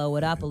kind of blow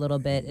it up a little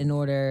bit in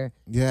order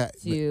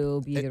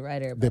to be a good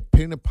writer. But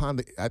depending upon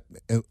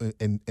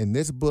in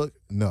this book,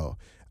 no.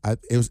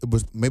 It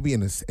was maybe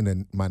in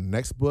my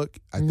next book.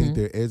 I think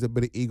there is a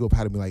bit of ego of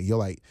how to be like, yo,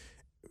 like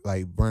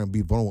Vernon,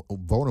 be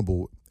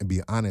vulnerable and be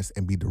honest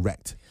and be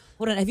direct.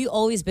 Hold on, have you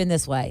always been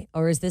this way,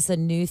 or is this a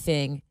new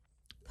thing?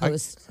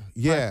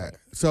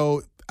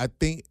 So I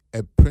think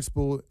a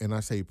principle, and I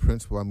say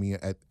principle, I mean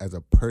as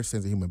a person,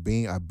 as a human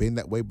being, I've been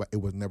that way, but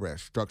it was never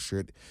as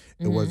structured.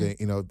 It wasn't,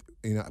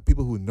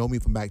 people who know me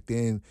from back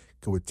then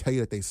would tell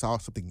you that they saw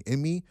something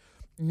in me,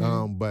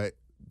 but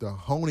the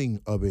honing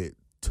of it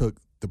took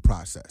the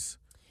process.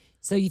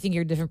 So you think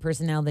you're a different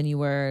person now than you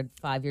were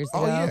 5 years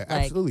ago? Oh yeah, like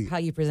absolutely. How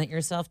you present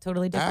yourself,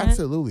 totally different.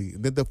 Absolutely.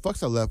 The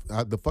fucks I left,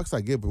 the fucks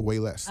I give are way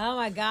less. Oh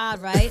my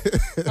God! Right.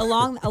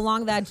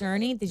 along that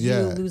journey, did you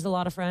lose a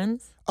lot of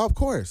friends? Of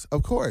course.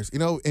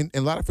 And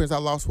a lot of friends I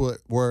lost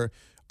were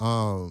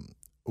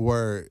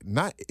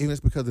not even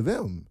because of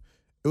them.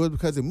 It was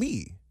because of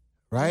me,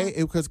 right?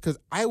 Yeah. It was because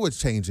I was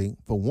changing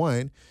for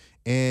one,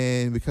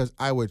 and because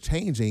I was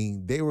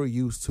changing, they were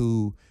used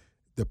to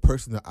the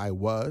person that I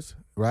was,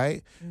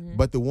 right? Mm-hmm.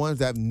 But the ones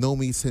that know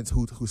me since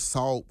who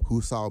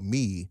saw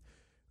me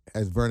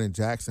as Vernon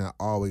Jackson, I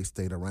always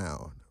stayed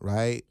around,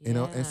 right?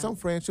 Yeah. And some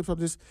friendships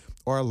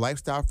are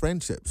lifestyle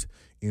friendships,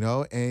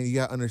 and you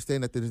gotta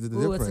understand that there's a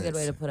difference. That's a good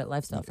way to put it,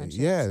 lifestyle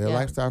friendships. Yeah, they're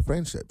lifestyle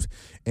friendships.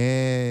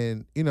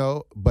 And,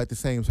 but at the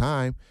same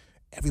time,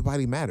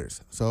 everybody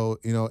matters. So,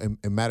 and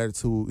mattered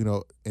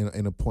to,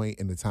 in a point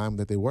in the time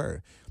that they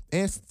were.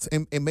 And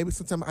maybe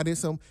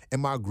sometimes in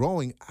my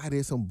growing, I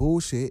did some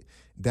bullshit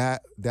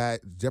that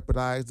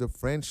jeopardized the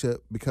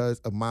friendship because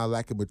of my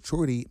lack of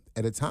maturity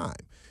at a time.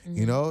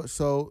 Mm-hmm.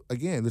 So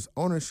again, this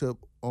ownership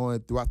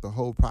throughout the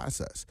whole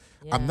process.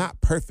 Yeah. I'm not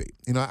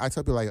perfect. I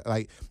tell people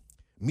like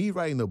me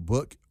writing a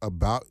book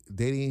about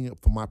dating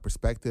from my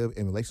perspective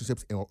and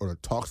relationships or the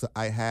talks that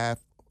I have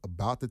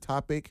about the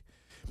topic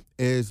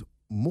is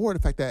more the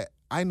fact that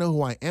I know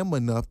who I am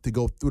enough to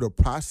go through the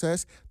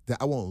process that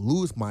I won't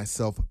lose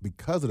myself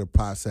because of the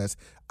process.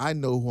 I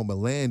know who I'm going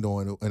to land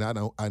on, and I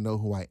know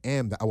who I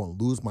am, that I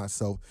won't lose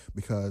myself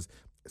because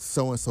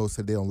so-and-so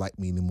said they don't like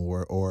me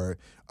anymore, or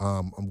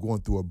I'm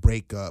going through a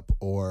breakup,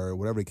 or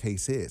whatever the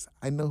case is.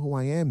 I know who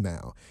I am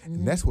now. Mm-hmm.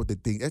 And that's what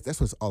that's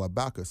what it's all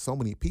about, because so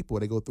many people,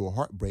 they go through a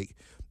heartbreak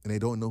and they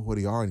don't know who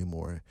they are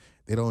anymore.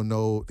 They don't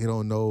know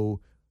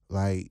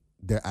like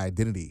their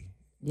identity.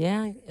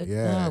 Yeah.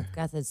 Oh,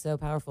 God, that's so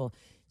powerful.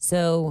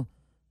 So,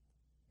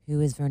 who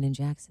is Vernon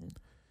Jackson?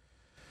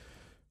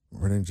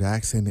 Vernon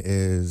Jackson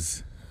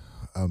is,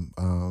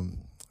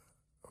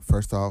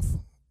 first off,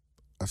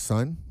 a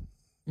son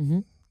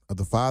of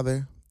the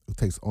father who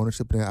takes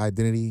ownership in their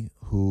identity,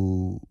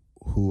 who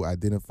who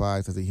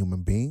identifies as a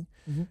human being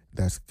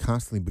that's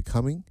constantly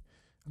becoming.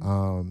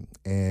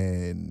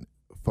 And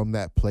from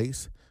that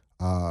place,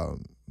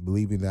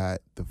 believing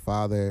that the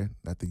Father,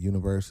 that the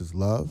universe is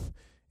love,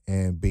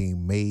 and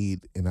being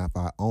made, and if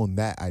I own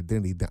that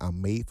identity, that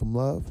I'm made from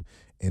love,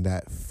 and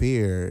that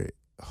fear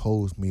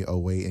holds me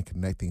away in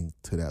connecting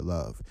to that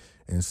love.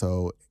 And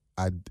so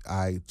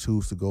I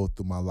choose to go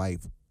through my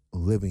life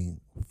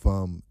living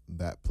from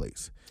that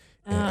place.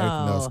 And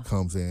everything else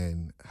comes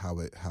in how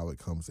it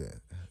comes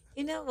in.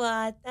 You know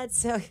what? That's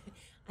so...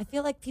 I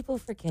feel like people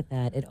forget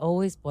that. It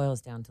always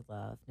boils down to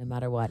love, no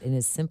matter what. And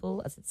as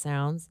simple as it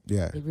sounds,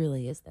 it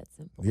really is that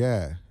simple.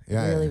 Yeah. It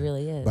really,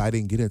 really is. But I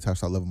didn't get in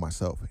touch with loving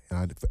myself, and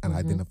I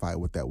identified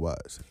what that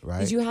was, right?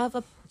 Did you have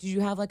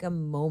like a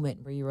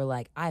moment where you were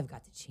like, I've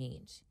got to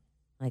change?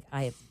 Like,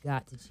 I have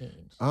got to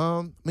change.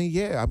 I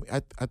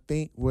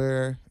think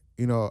where,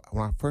 when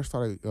I first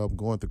started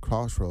going to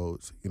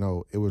Crossroads,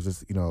 it was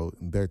just,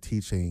 their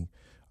teaching,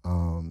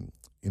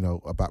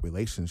 about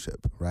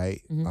relationship,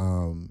 right?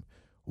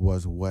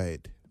 Was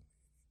what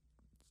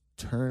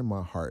turned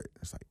my heart.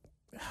 It's like,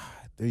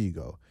 there you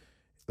go.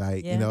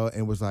 Like,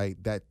 and was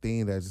like that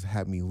thing that just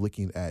had me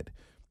looking at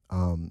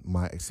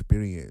my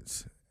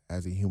experience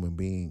as a human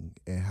being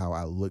and how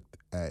I looked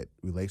at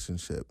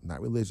relationship,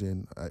 not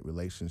religion,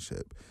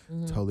 relationship,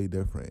 totally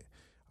different.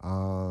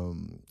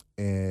 And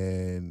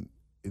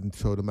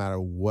so no matter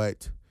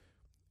what,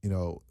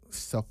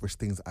 selfish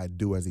things I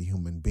do as a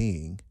human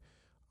being,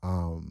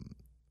 I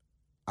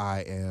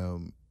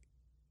am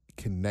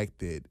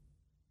connected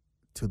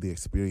to the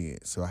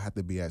experience. So I have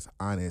to be as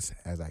honest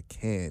as I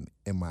can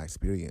in my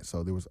experience.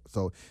 So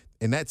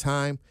in that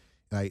time,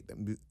 like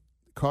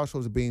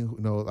Crossroads being,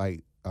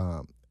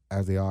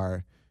 as they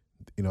are,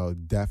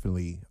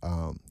 definitely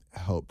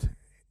helped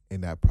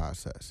in that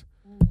process.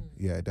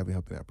 Yeah, it definitely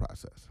helped in that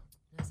process.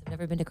 I've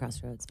never been to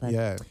Crossroads, but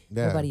yeah.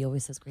 everybody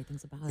always says great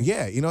things about it.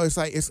 Yeah, it's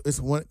like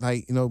it's one,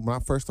 like, when I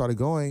first started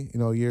going,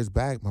 years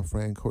back, my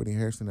friend Courtney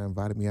Harrison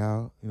invited me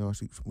out.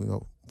 She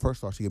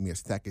first of all, she gave me a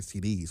stack of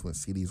CDs when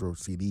CDs were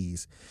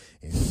CDs,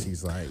 and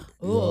she's like,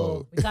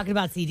 "Ooh, we're talking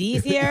about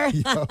CDs here."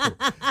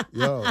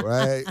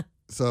 Right?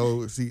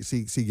 So she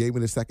gave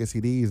me the stack of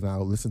CDs, and I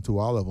listened to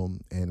all of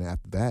them. And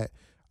after that,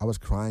 I was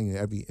crying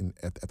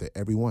after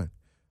every one.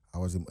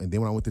 And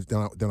then when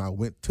I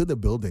went to the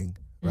building.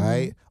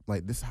 Right, I'm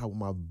like, this is how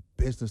my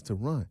business to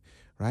run,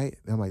 right?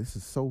 And I'm like, this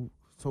is so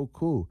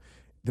cool.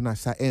 Then I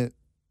sat in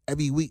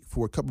every week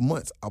for a couple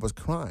months. I was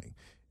crying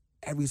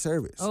every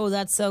service. Oh,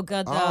 that's so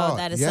good though.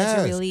 That is such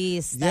a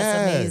release.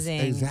 That's amazing.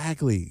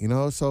 Exactly.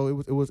 So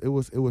it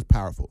was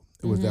powerful.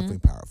 It was definitely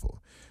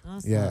powerful.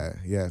 Awesome.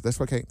 Yeah. That's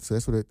what came. So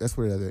that's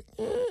where it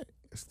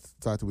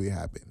started to really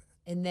happen.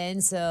 And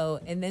then so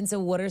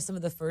what are some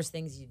of the first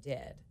things you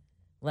did?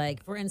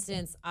 Like, for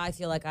instance, I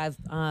feel like I've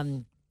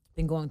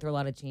been going through a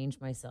lot of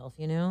change myself,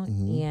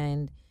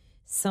 and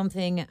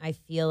something I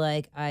feel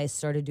like I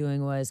started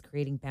doing was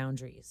creating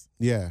boundaries.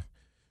 Yeah.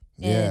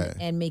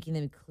 And making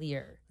them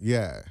clear.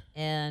 Yeah.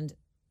 And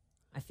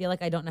I feel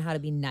like I don't know how to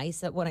be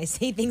nice at when I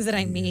say things that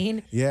I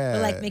mean. Yeah.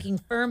 But like making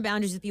firm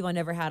boundaries with people I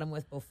never had them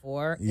with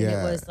before. Yeah.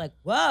 And it was like,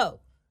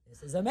 whoa,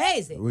 this is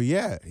amazing. Well,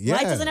 yeah.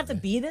 Life doesn't have to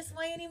be this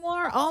way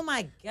anymore. Oh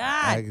my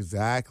God.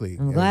 Exactly.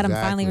 I'm glad I'm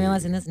finally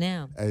realizing this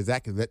now.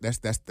 Exactly. That's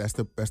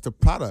the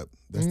product.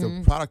 That's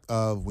the product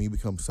of when you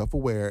become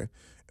self-aware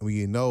and when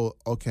you know,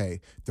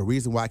 okay, the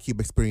reason why I keep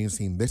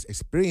experiencing this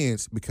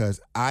experience because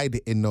I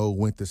didn't know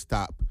when to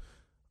stop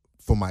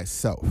for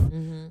myself.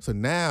 So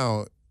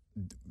now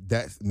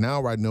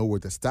I know where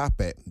to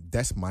stop at.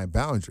 That's my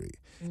boundary.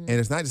 And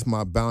it's not just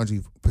my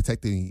boundary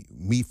protecting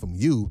me from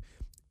you.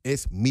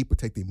 It's me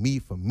protecting me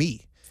from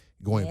me,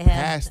 going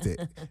past it,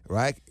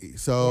 right?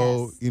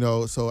 So,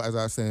 so as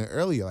I was saying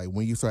earlier, like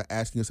when you start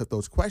asking yourself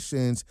those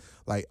questions,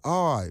 like,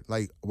 why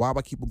do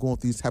I keep going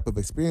through these type of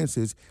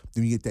experiences?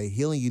 Then you get that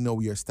healing, you know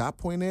where your stop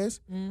point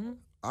is?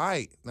 All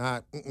right,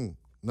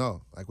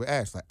 no. Like with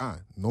Ash, like,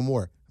 no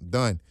more, I'm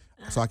done.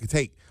 So I can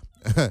take.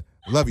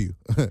 Love you.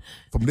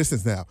 From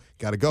distance now.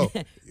 Gotta go.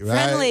 Right?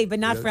 Friendly, but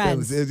not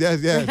friends. Yes.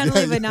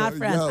 Friendly, but not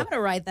friends. I'm going to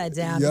write that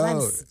down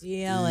because I'm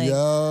stealing.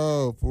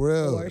 For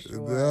real. For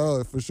sure.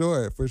 No, for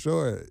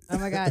sure. Oh,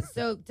 my God.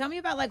 So tell me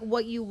about, like,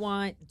 what you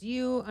want. Do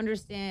you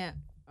understand?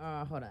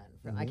 Hold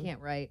on. I can't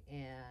write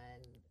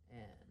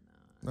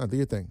No, do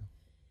your thing.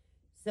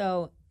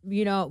 So,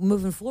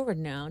 moving forward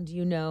now, do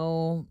you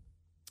know,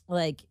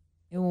 like,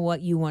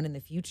 what you want in the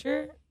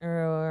future?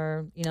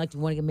 Or, like, do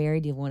you want to get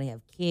married? Do you want to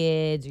have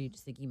kids? Are you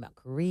just thinking about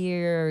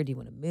career? Do you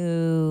want to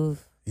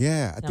move?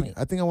 Yeah,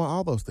 I think I want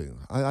all those things.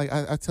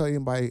 I tell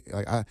anybody,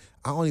 like, I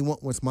only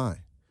want what's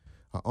mine.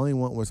 I only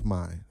want what's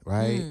mine,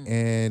 right?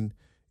 And,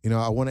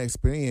 I want to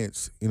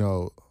experience,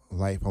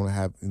 life. I want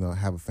to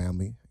have a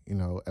family,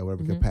 at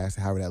whatever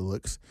capacity, however that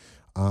looks.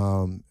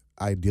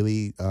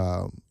 Ideally,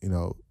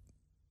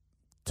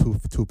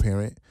 two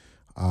parent.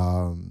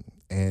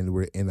 And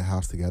we're in the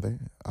house together.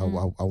 I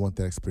want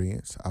that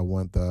experience. I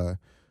want the,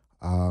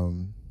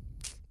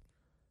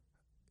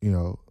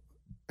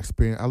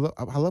 experience.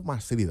 I love my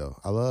city though.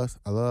 I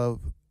love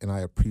and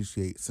I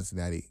appreciate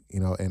Cincinnati.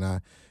 And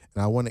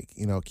I want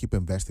to keep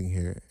investing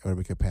here in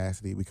every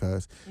capacity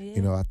because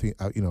I think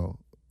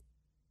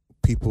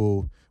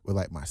people with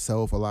like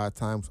myself a lot of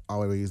times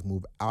always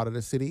move out of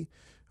the city.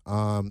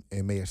 And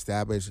may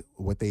establish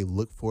what they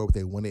look for, what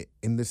they wanted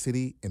in the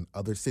city, in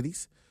other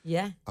cities.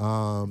 Yeah. I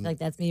feel like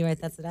that's me, right?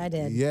 That's what I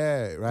did.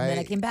 Yeah, right. And then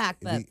I came back,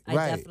 but I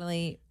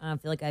definitely feel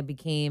like I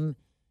became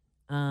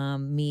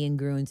me and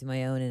grew into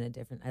my own in a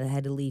different. I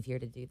had to leave here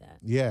to do that.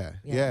 Yeah.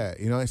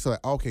 And so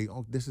like, okay,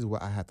 this is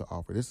what I have to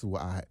offer. This is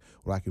what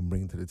I can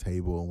bring to the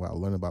table and what I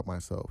learn about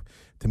myself.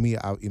 To me,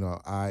 it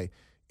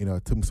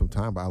took me some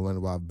time, but I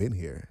learned while I've been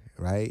here,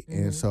 right?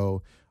 Mm-hmm. And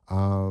so.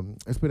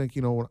 It's been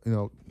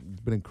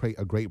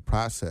a great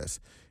process.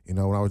 When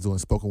I was doing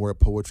spoken word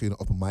poetry and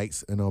open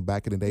mics,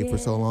 back in the day for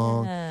so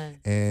long,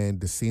 and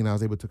the scene I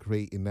was able to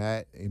create in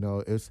that,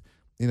 it's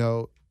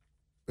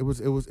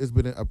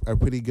been a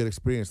pretty good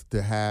experience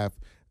to have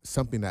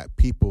something that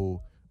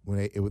people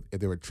if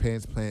they were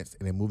transplants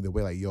and they moved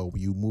away, like, yo,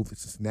 when you move to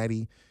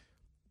Cincinnati,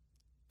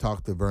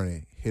 talk to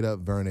Vernon, hit up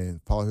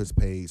Vernon, follow his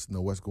page,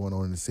 know what's going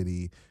on in the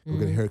city, go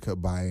get a haircut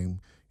by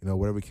him,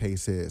 whatever the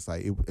case is.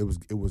 Like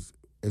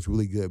it's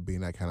really good being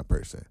that kind of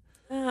person.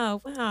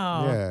 Oh,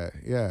 wow.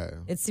 Yeah.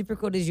 It's super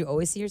cool. Did you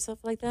always see yourself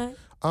like that?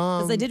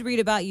 Because I did read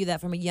about you that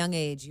from a young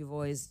age, you've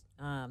always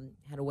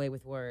had a way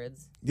with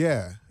words.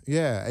 Yeah.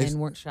 And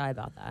weren't shy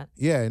about that.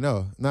 Yeah,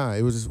 no.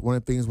 It was just one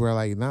of the things where,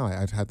 like,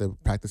 I had to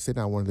practice it.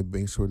 And I wanted to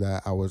make sure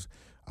that I was,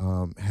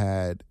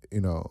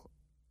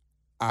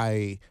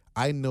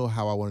 I know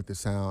how I wanted to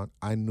sound.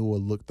 I knew a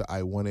look that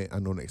I wanted. I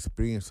know an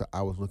experience that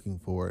I was looking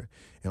for. And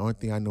the only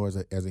thing I know as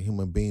a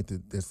human being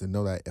is to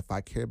know that if I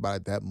care about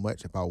it that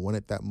much, if I want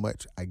it that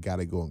much, I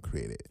gotta go and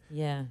create it.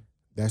 Yeah.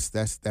 That's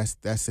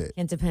it.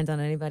 Can't depend on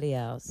anybody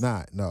else.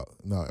 No.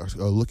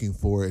 Or looking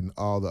for it in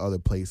all the other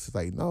places.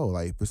 Like, no,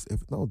 like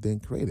if no, then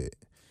create it.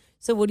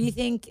 So what do you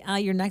think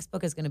your next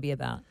book is going to be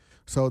about?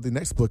 So the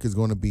next book is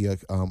going to be a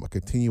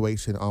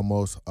continuation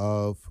almost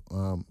of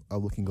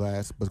Looking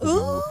Glass, but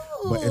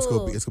it's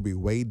going to be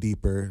way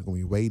deeper. It's going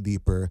to be way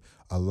deeper.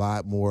 A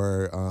lot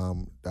more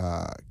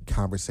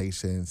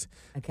conversations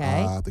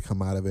to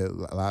come out of it.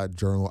 A lot of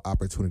journal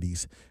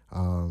opportunities.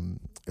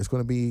 It's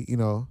going to be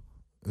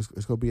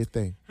it's going to be a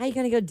thing. How are you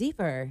going to go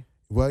deeper?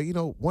 Well,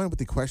 one with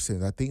the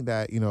questions. I think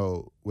that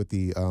with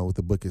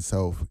the book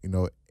itself,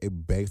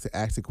 it begs to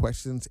ask the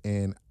questions,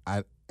 and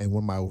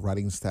one of my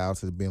writing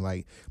styles has been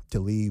like to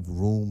leave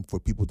room for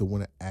people to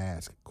want to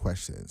ask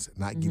questions,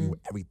 not give you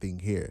everything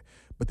here,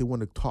 but they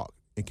want to talk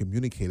and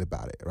communicate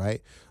about it,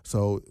 right?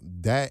 So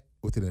that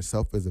within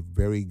itself is a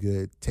very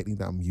good technique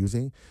that I'm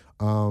using.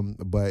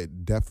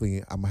 But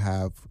definitely I'm gonna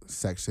have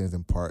sections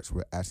and parts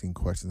where asking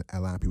questions,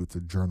 allowing people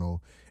to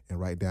journal and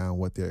write down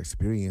what their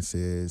experience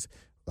is,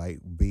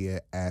 like be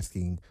it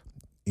being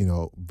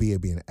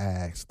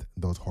asked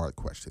those hard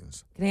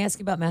questions. Can I ask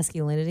you about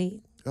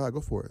masculinity?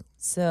 Go for it.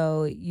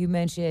 So you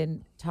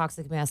mentioned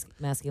toxic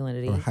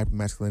masculinity. Or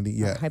hypermasculinity,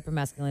 yeah.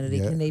 Hypermasculinity.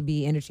 Yeah. Can they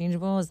be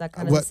interchangeable? Is that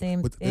kind of the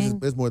same thing?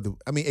 There's more.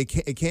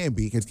 It can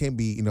be. It can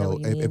be.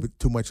 If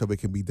too much of it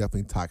can be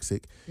definitely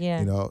toxic.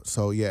 Yeah.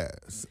 So yeah.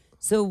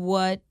 So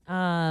what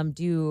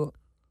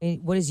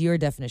what is your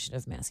definition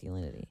of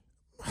masculinity?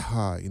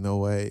 You know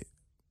what?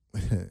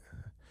 I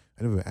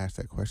never asked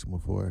that question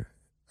before.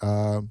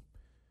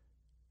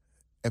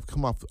 If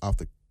come off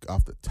the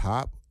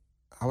top,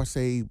 I would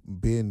say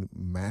being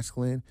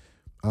masculine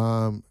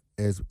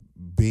as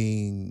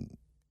being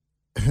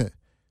I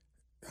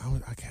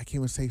can't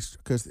even say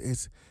because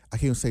I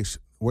can't even say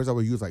words I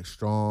would use like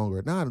strong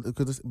or not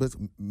because but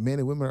men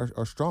and women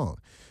are strong,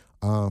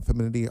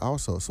 femininity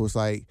also. So it's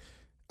like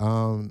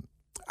I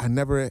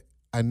never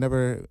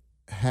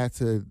had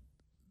to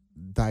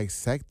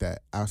dissect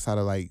that outside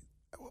of like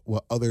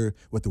what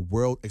the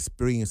world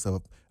experience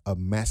of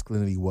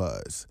masculinity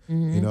was,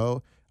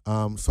 So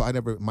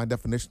my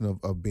definition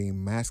of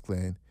being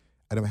masculine,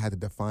 I never had to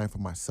define for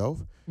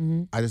myself.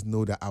 I just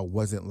knew that I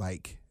wasn't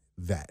like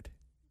that.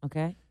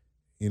 Okay.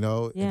 I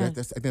think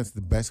that's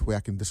the best way I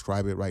can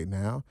describe it right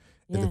now.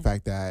 Is the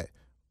fact that,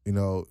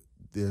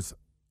 there's,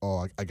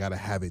 I gotta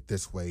have it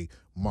this way,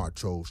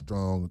 macho,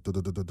 strong,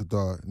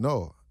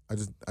 No,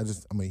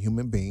 I'm a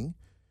human being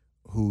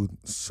who's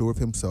sure of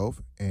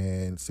himself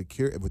and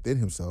secure within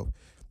himself,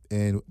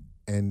 and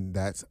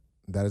that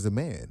is a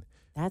man.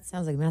 That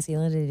sounds like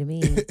masculinity to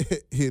me.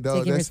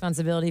 Taking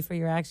responsibility for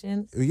your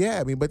actions. Yeah,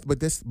 I mean, but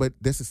this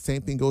the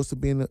same thing goes to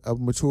being a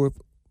mature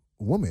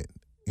woman.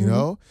 You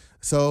know,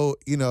 so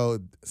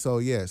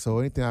yeah. So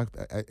anything I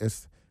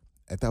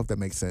thought that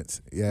makes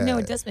sense. Yeah. No,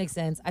 it does make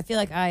sense. I feel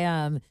like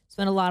I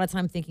spent a lot of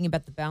time thinking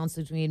about the balance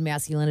between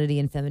masculinity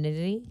and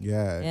femininity.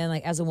 Yeah. And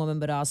like as a woman,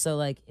 but also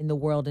like in the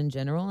world in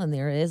general. And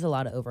there is a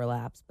lot of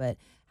overlaps, but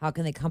how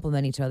can they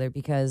complement each other?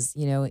 Because,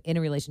 in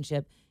a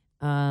relationship,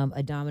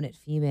 a dominant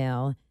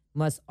female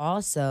must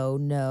also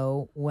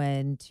know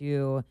when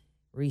to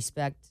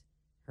respect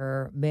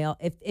her male,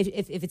 if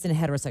it's in a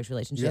heterosexual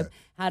relationship,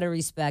 how to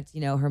respect,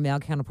 her male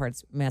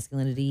counterpart's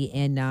masculinity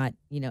and not,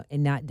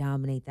 and not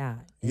dominate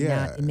that, and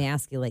not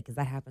emasculate, because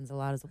that happens a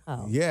lot as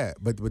well. Yeah,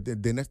 but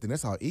then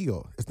that's all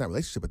ego. It's not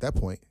relationship at that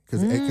point,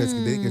 because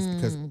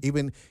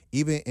even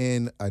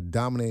in a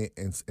dominant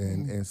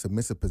and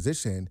submissive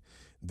position,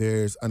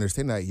 there's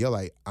understanding that you're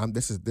like,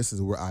 this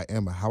is where I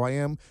am and how I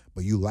am,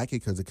 but you like it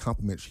because it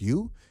compliments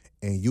you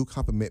and you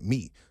compliment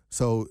me.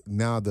 So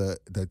now the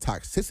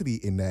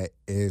toxicity in that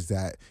is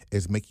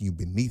making you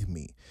beneath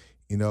me,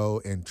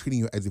 and treating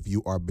you as if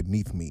you are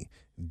beneath me.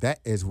 That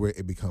is where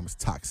it becomes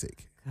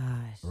toxic.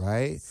 Gosh.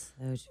 Right? So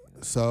true.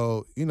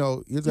 So,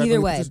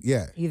 either way.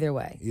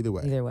 Either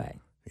way.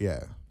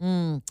 Yeah.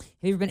 Have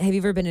you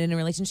ever been in a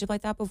relationship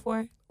like that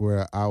before?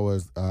 Where I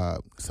was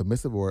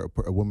submissive, or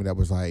a woman that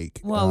was like,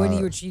 when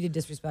you were treated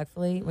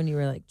disrespectfully, when you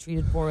were like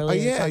treated poorly. Oh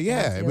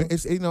yeah. I mean,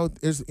 it's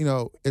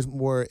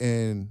more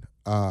in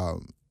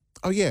but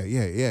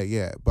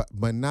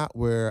not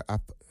where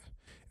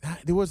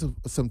there was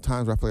some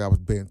times where I feel like I was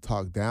being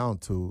talked down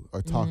to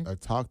or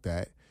talked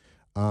at,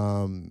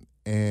 and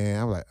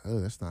I'm like,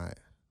 oh, that's not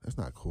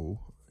cool.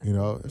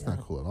 It's not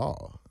cool at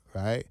all.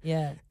 Right?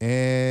 Yeah.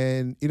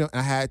 And,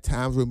 I had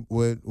times when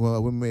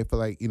women may feel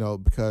like,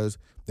 because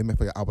they may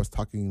feel like I was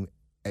talking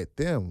at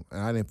them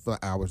and I didn't feel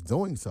like I was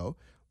doing so.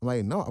 I'm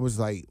like, no, I was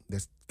like,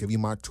 let's give you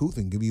my truth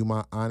and give you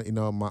my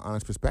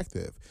honest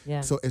perspective. Yeah.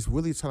 So it's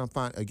really trying to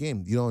find,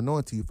 again, you don't know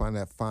until you find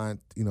it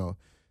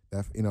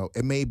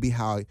may be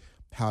how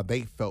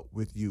they felt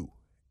with you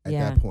at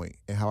that point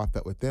and how I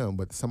felt with them.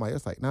 But somebody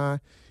else like, nah,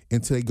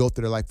 until they go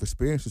through their life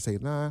experience and say,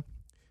 nah,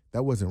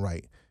 that wasn't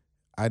right.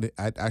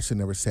 I should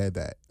never said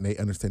that. And they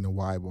understand the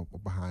why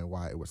behind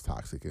why it was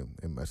toxic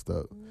and messed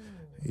up.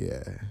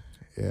 Yeah.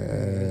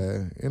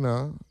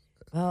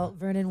 Well,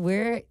 Vernon,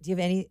 do you have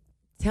any?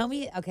 Tell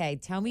me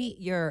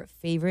your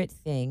favorite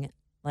thing,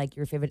 like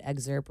your favorite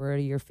excerpt or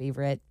your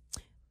favorite.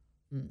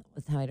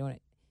 Tell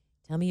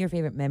me your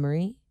favorite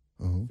memory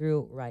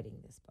through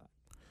writing this book.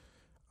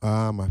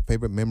 My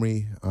favorite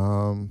memory.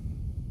 Or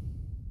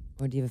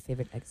do you have a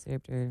favorite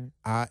excerpt or?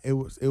 It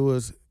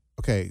was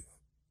okay.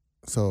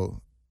 So.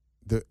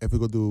 If we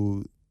go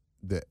do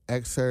the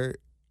excerpt,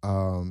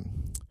 I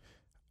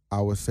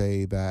would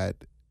say that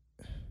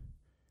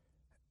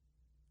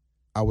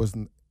I was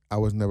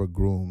never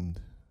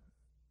groomed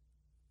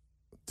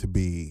to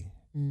be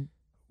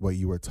what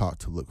you were taught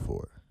to look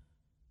for.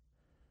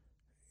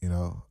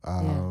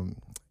 And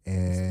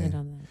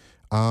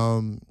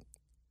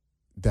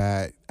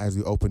that as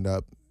we opened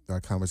up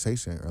our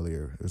conversation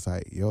earlier, it was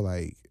like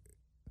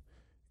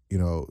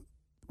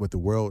what the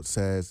world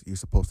says you're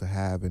supposed to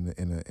have in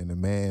a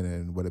man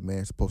and what a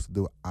man's supposed to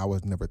do. I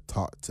was never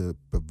taught to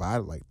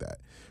provide like that.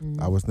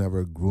 I was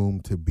never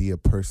groomed to be a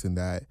person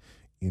that,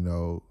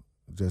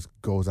 just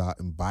goes out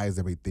and buys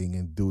everything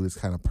and do this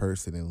kind of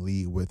person and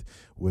lead with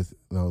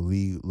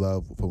lead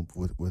love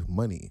with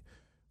money.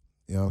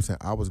 You know what I'm saying?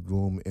 I was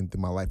groomed into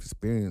my life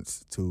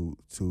experience to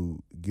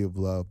give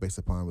love based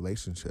upon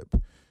relationship.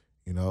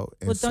 Well,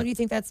 don't you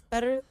think that's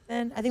better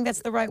than? I think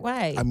that's the right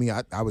way. I mean,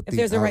 I would think. If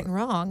there's a right and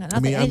wrong, not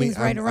that anything's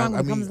right or wrong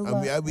when it comes to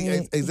love.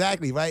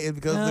 Exactly, right? It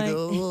becomes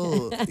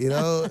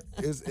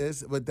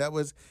but that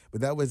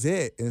was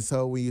it. And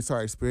so when you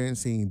start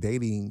experiencing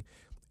dating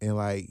and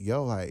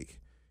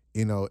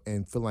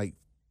and feel like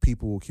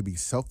people can be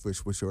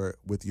selfish with your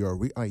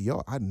I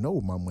know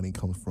where my money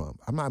comes from.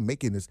 I'm not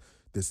making this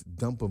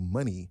dump of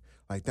money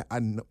like that. I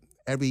know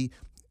every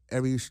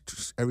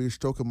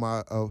stroke of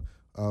my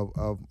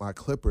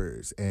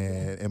clippers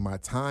and my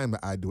time that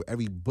I do,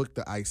 every book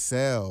that I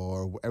sell,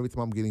 or every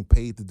time I'm getting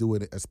paid to do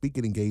a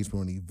speaking engagement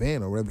or an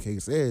event or whatever the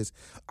case is,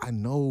 I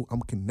know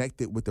I'm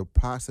connected with the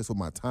process with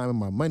my time and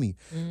my money.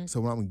 So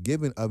when I'm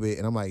giving of it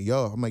and I'm like,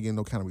 I'm not getting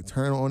no kind of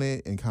return on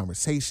it in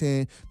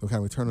conversation, no kind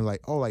of return on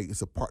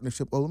it's a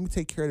partnership. Oh, let me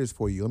take care of this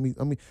for you. I'm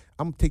gonna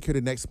take care of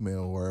the next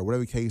meal or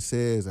whatever the case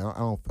is. I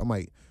feel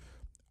like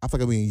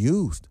I'm being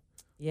used.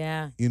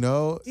 Yeah. Do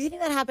you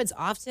think that happens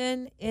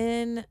often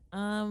in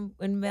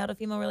male to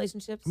female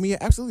relationships? I mean, yeah,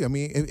 absolutely. I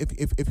mean,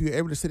 if you're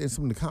able to sit in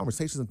some of the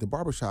conversations at the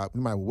barbershop,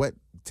 no matter what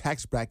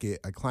tax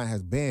bracket a client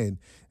has been,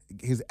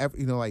 I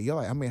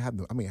may have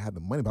the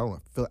money, but I don't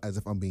want to feel as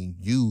if I'm being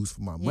used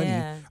for my money.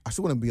 Yeah. I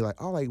still want to be I'm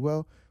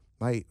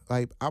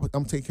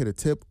taking care of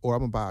the tip, or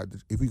I'm about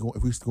if we go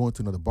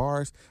into another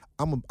bars,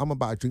 I'm gonna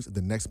buy drinks at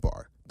the next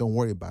bar. Don't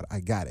worry about it. I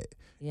got it.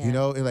 Yeah. And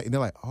they're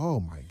like, oh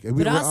my God.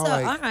 But also,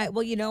 all right.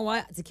 Well, you know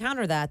what? To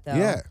counter that,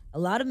 though, a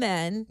lot of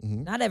men,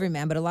 not every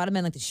man, but a lot of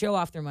men like to show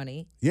off their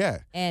money. Yeah.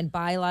 And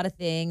buy a lot of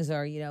things,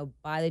 or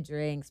buy the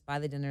drinks, buy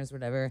the dinners,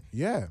 whatever.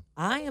 Yeah.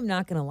 I am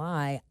not gonna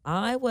lie.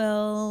 I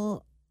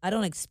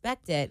don't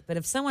expect it, but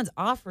if someone's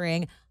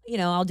offering,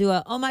 I'll do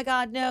oh my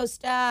God, no,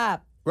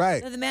 stop.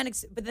 Right. So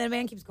but then the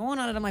man keeps going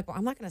on it. I'm like, well,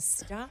 I'm not going to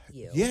stop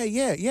you.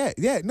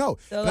 Yeah. No.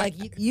 So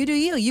you do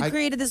you. You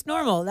created this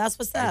normal. That's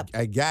what's up.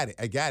 I got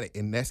it.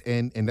 And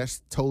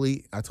that's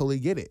totally, I totally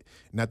get it.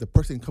 Now the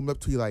person comes up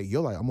to you like,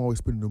 yo, like I'm always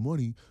spending the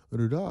money,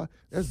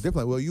 that's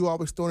different. Well, you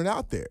always throwing it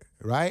out there,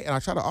 right? And I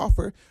try to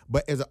offer,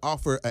 but as an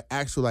offer, an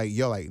actual like,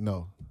 yo, like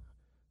no,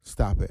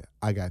 stop it.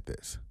 I got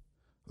this.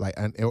 Like,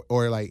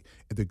 or like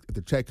if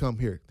the check come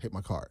here, take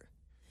my card.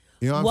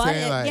 You know what I'm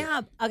saying? Like,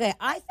 yeah. Okay.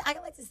 I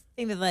like to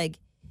think that like,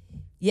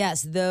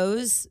 yes,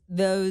 those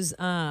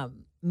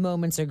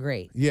moments are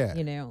great. Yeah.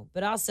 You know,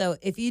 but also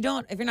if you're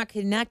not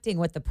connecting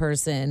with the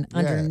person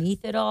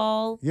underneath it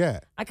all. Yeah.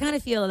 I kind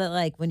of feel that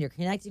like when you're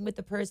connecting with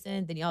the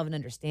person, then you all have an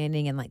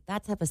understanding, and like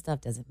that type of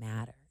stuff doesn't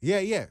matter. Yeah.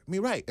 I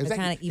mean, right. Exactly. It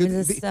kind of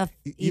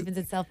evens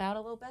itself out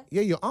a little bit.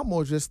 Yeah, you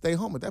almost just stay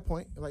home at that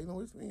point. Like, you know,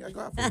 what I go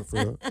out for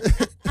real.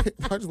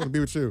 I just want to be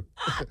with you.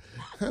 I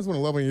just want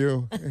to love on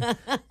you.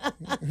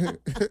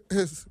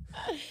 That's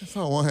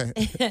all I want.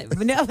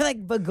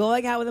 But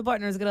going out with a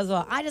partner is good as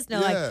well. I just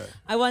know, like,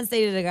 I once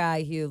dated a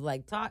guy who,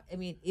 like,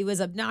 it was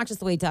obnoxious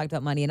the way he talked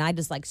about money, and I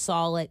just, like,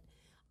 saw it.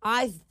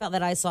 I felt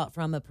that I saw it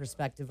from a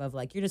perspective of,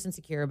 like, you're just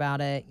insecure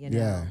about it, you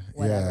know,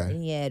 whatever. Yeah.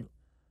 And he had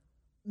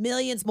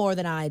millions more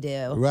than I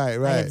do. Right.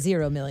 I have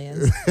 0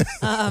 millions.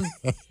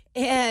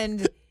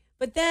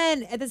 But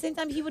then at the same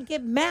time, he would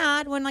get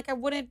mad when like I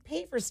wouldn't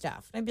pay for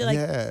stuff. And I'd be like,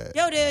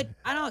 yo, dude,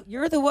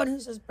 you're the one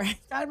who's just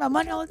talking about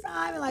money all the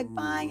time and like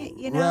buying it,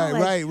 you know,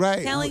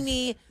 right. Telling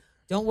me,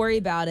 don't worry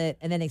about it.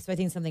 And then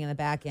expecting something on the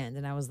back end.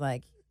 And I was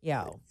like,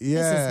 yo, this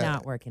is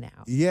not working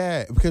out.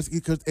 Yeah, because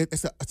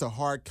it's a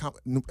hard,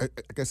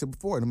 like I said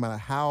before, no matter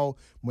how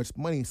much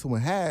money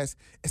someone has,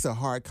 it's a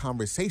hard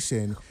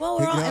conversation. Well,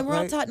 we're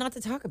all taught not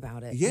to talk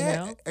about it. Yeah, you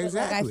know? exactly.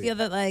 But, like, I feel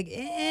that like,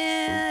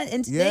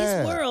 in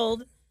today's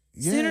world,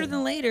 sooner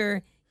than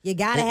later, you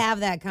gotta have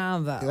that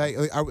convo. Like,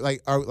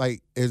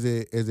 is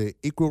it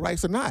equal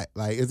rights or not?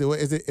 Like, is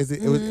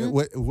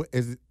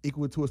it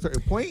equal to a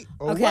certain point?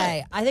 Or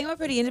okay, what? I think I'm a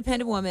pretty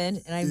independent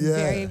woman, and I'm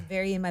very,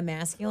 very in my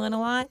masculine a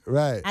lot.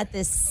 Right. At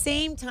the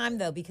same time,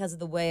 though, because of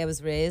the way I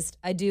was raised,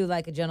 I do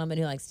like a gentleman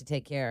who likes to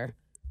take care.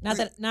 Not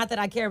that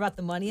I care about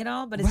the money at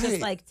all, but it's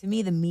just like, to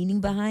me, the meaning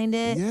behind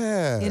it.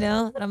 Yeah. You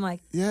know, and I'm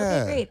like,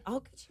 okay, great.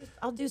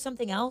 I'll do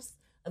something else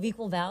of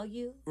equal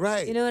value.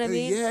 Right. You know what I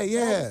mean? Yeah. I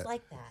just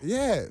like that.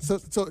 Yeah. But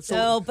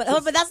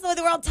that's the way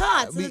the world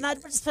taught. So then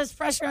that puts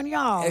pressure on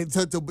y'all. And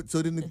so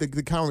then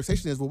the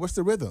conversation is, well, what's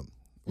the rhythm?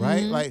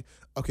 Right? Mm-hmm. Like,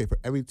 okay, for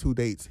every 2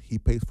 dates, he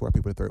pays for, I pay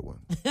for the third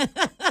one.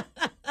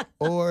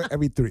 Or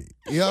every 3.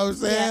 You know what I'm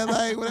saying? Yeah.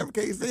 Like, whatever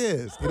case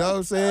is. You know what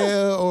I'm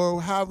saying?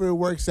 Or however it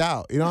works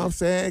out. You know what I'm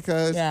saying?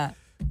 Because,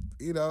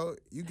 you know,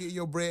 you get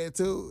your bread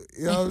too.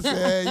 You know what I'm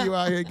saying? You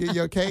out here getting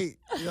your cake.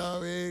 You know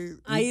what I mean?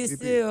 I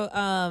used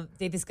to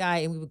date this guy,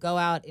 and we would go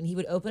out, and he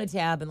would open a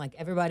tab, and like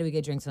everybody would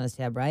get drinks on his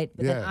tab, right?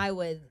 But then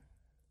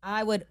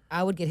I would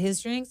get his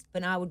drinks,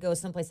 but I would go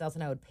someplace else,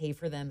 and I would pay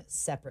for them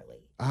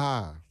separately.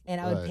 And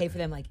I would pay for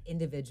them like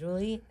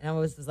individually, and I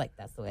was just like,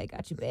 "That's the way I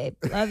got you, babe.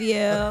 Love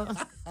you."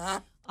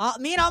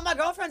 Me and all my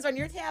girlfriends are on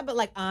your tab, but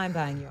like I'm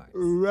buying yours.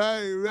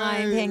 Right.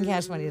 I'm paying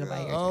cash money to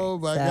buy yours. Oh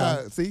my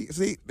God! See,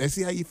 let's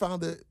see how you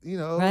found it. You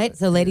know, right?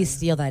 So ladies,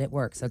 steal that. It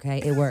works. Okay,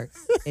 it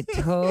works. It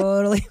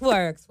totally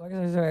works.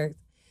 Works.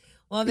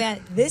 Well,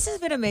 man, this has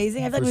been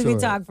amazing. I feel like we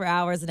could talk for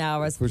hours and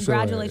hours.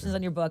 Congratulations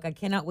on your book. I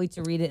cannot wait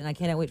to read it, and I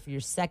cannot wait for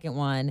your second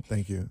one.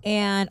 Thank you.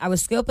 And I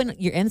was scoping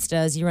your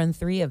Instas. You run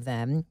 3 of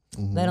them.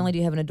 Mm-hmm. Not only do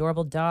you have an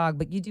adorable dog,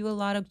 but you do a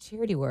lot of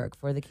charity work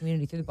for the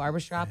community through the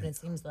barbershop, and it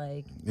seems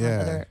like on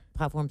other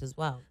platforms as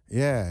well.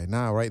 Yeah.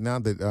 Right now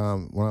that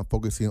what I'm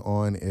focusing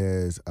on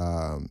is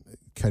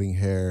cutting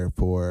hair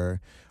for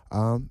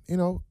the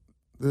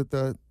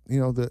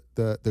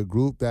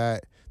group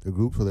that. The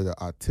groups, whether they're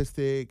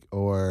autistic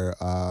or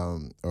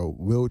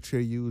wheelchair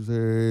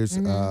users,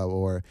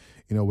 or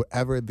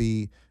whatever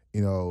the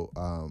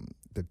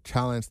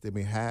challenge they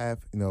may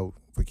have,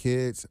 for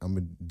kids,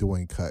 I'm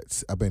doing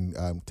cuts. I've been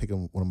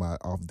taking one of my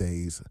off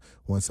days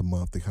once a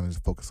month to kind of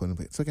just focus on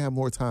it, so I can have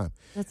more time.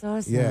 That's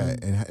awesome. Yeah,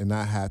 and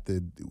not have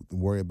to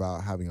worry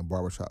about having a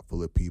barbershop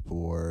full of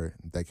people or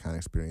that kind of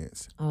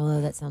experience. Oh,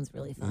 that sounds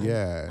really fun.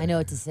 Yeah, I know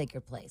it's a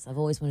sacred place. I've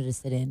always wanted to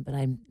sit in, but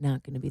I'm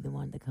not going to be the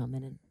one to come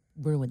in and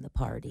ruin the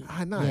party.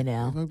 I know.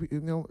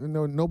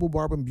 Noble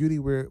Barber and Beauty,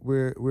 we're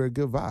a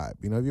good vibe.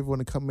 If you ever want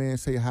to come in,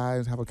 say hi,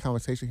 and have a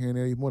conversation here and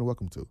there, you're more than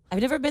welcome to.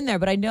 I've never been there,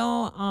 but I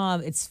know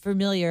it's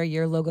familiar.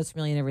 Your logo's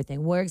familiar and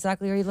everything. Where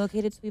exactly are you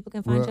located so people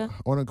can find you?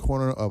 On the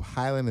corner of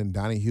Highland and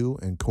Donahue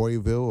in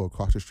Coreyville, or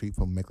across the street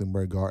from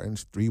Mecklenburg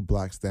Gardens, 3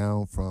 blocks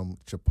down from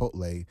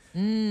Chipotle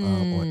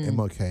on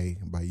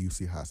MLK by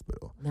UC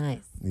Hospital.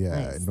 Nice.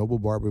 Yeah, nice. Noble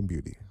Barber and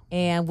Beauty.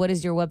 And what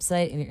is your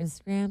website and your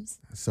Instagrams?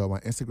 So my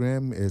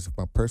Instagram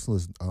my personal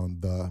is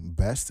the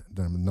best,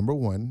 the number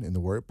 1 in the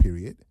word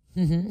period.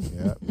 Mm-hmm.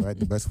 Yeah, right.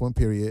 The best one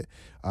period.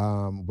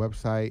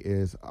 Website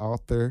is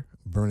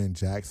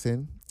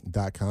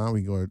authorvernonjackson.com.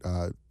 We can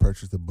go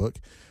purchase the book.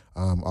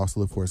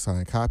 Also look for a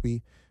signed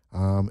copy.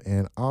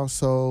 And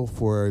also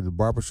for the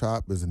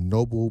barbershop is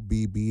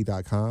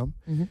noblebb.com.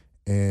 Mm-hmm.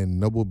 and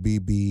Noble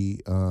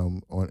BB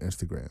on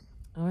Instagram.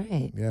 All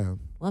right. Yeah.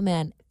 Well,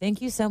 man,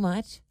 thank you so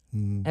much,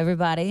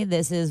 everybody.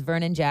 This is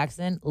Vernon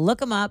Jackson.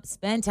 Look him up,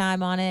 spend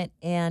time on it,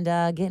 and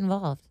get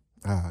involved.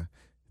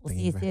 We'll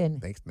see you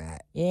soon. Thanks, Nat.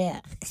 Yeah.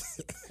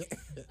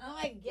 Oh,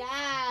 my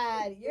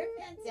God. You're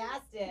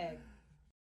fantastic.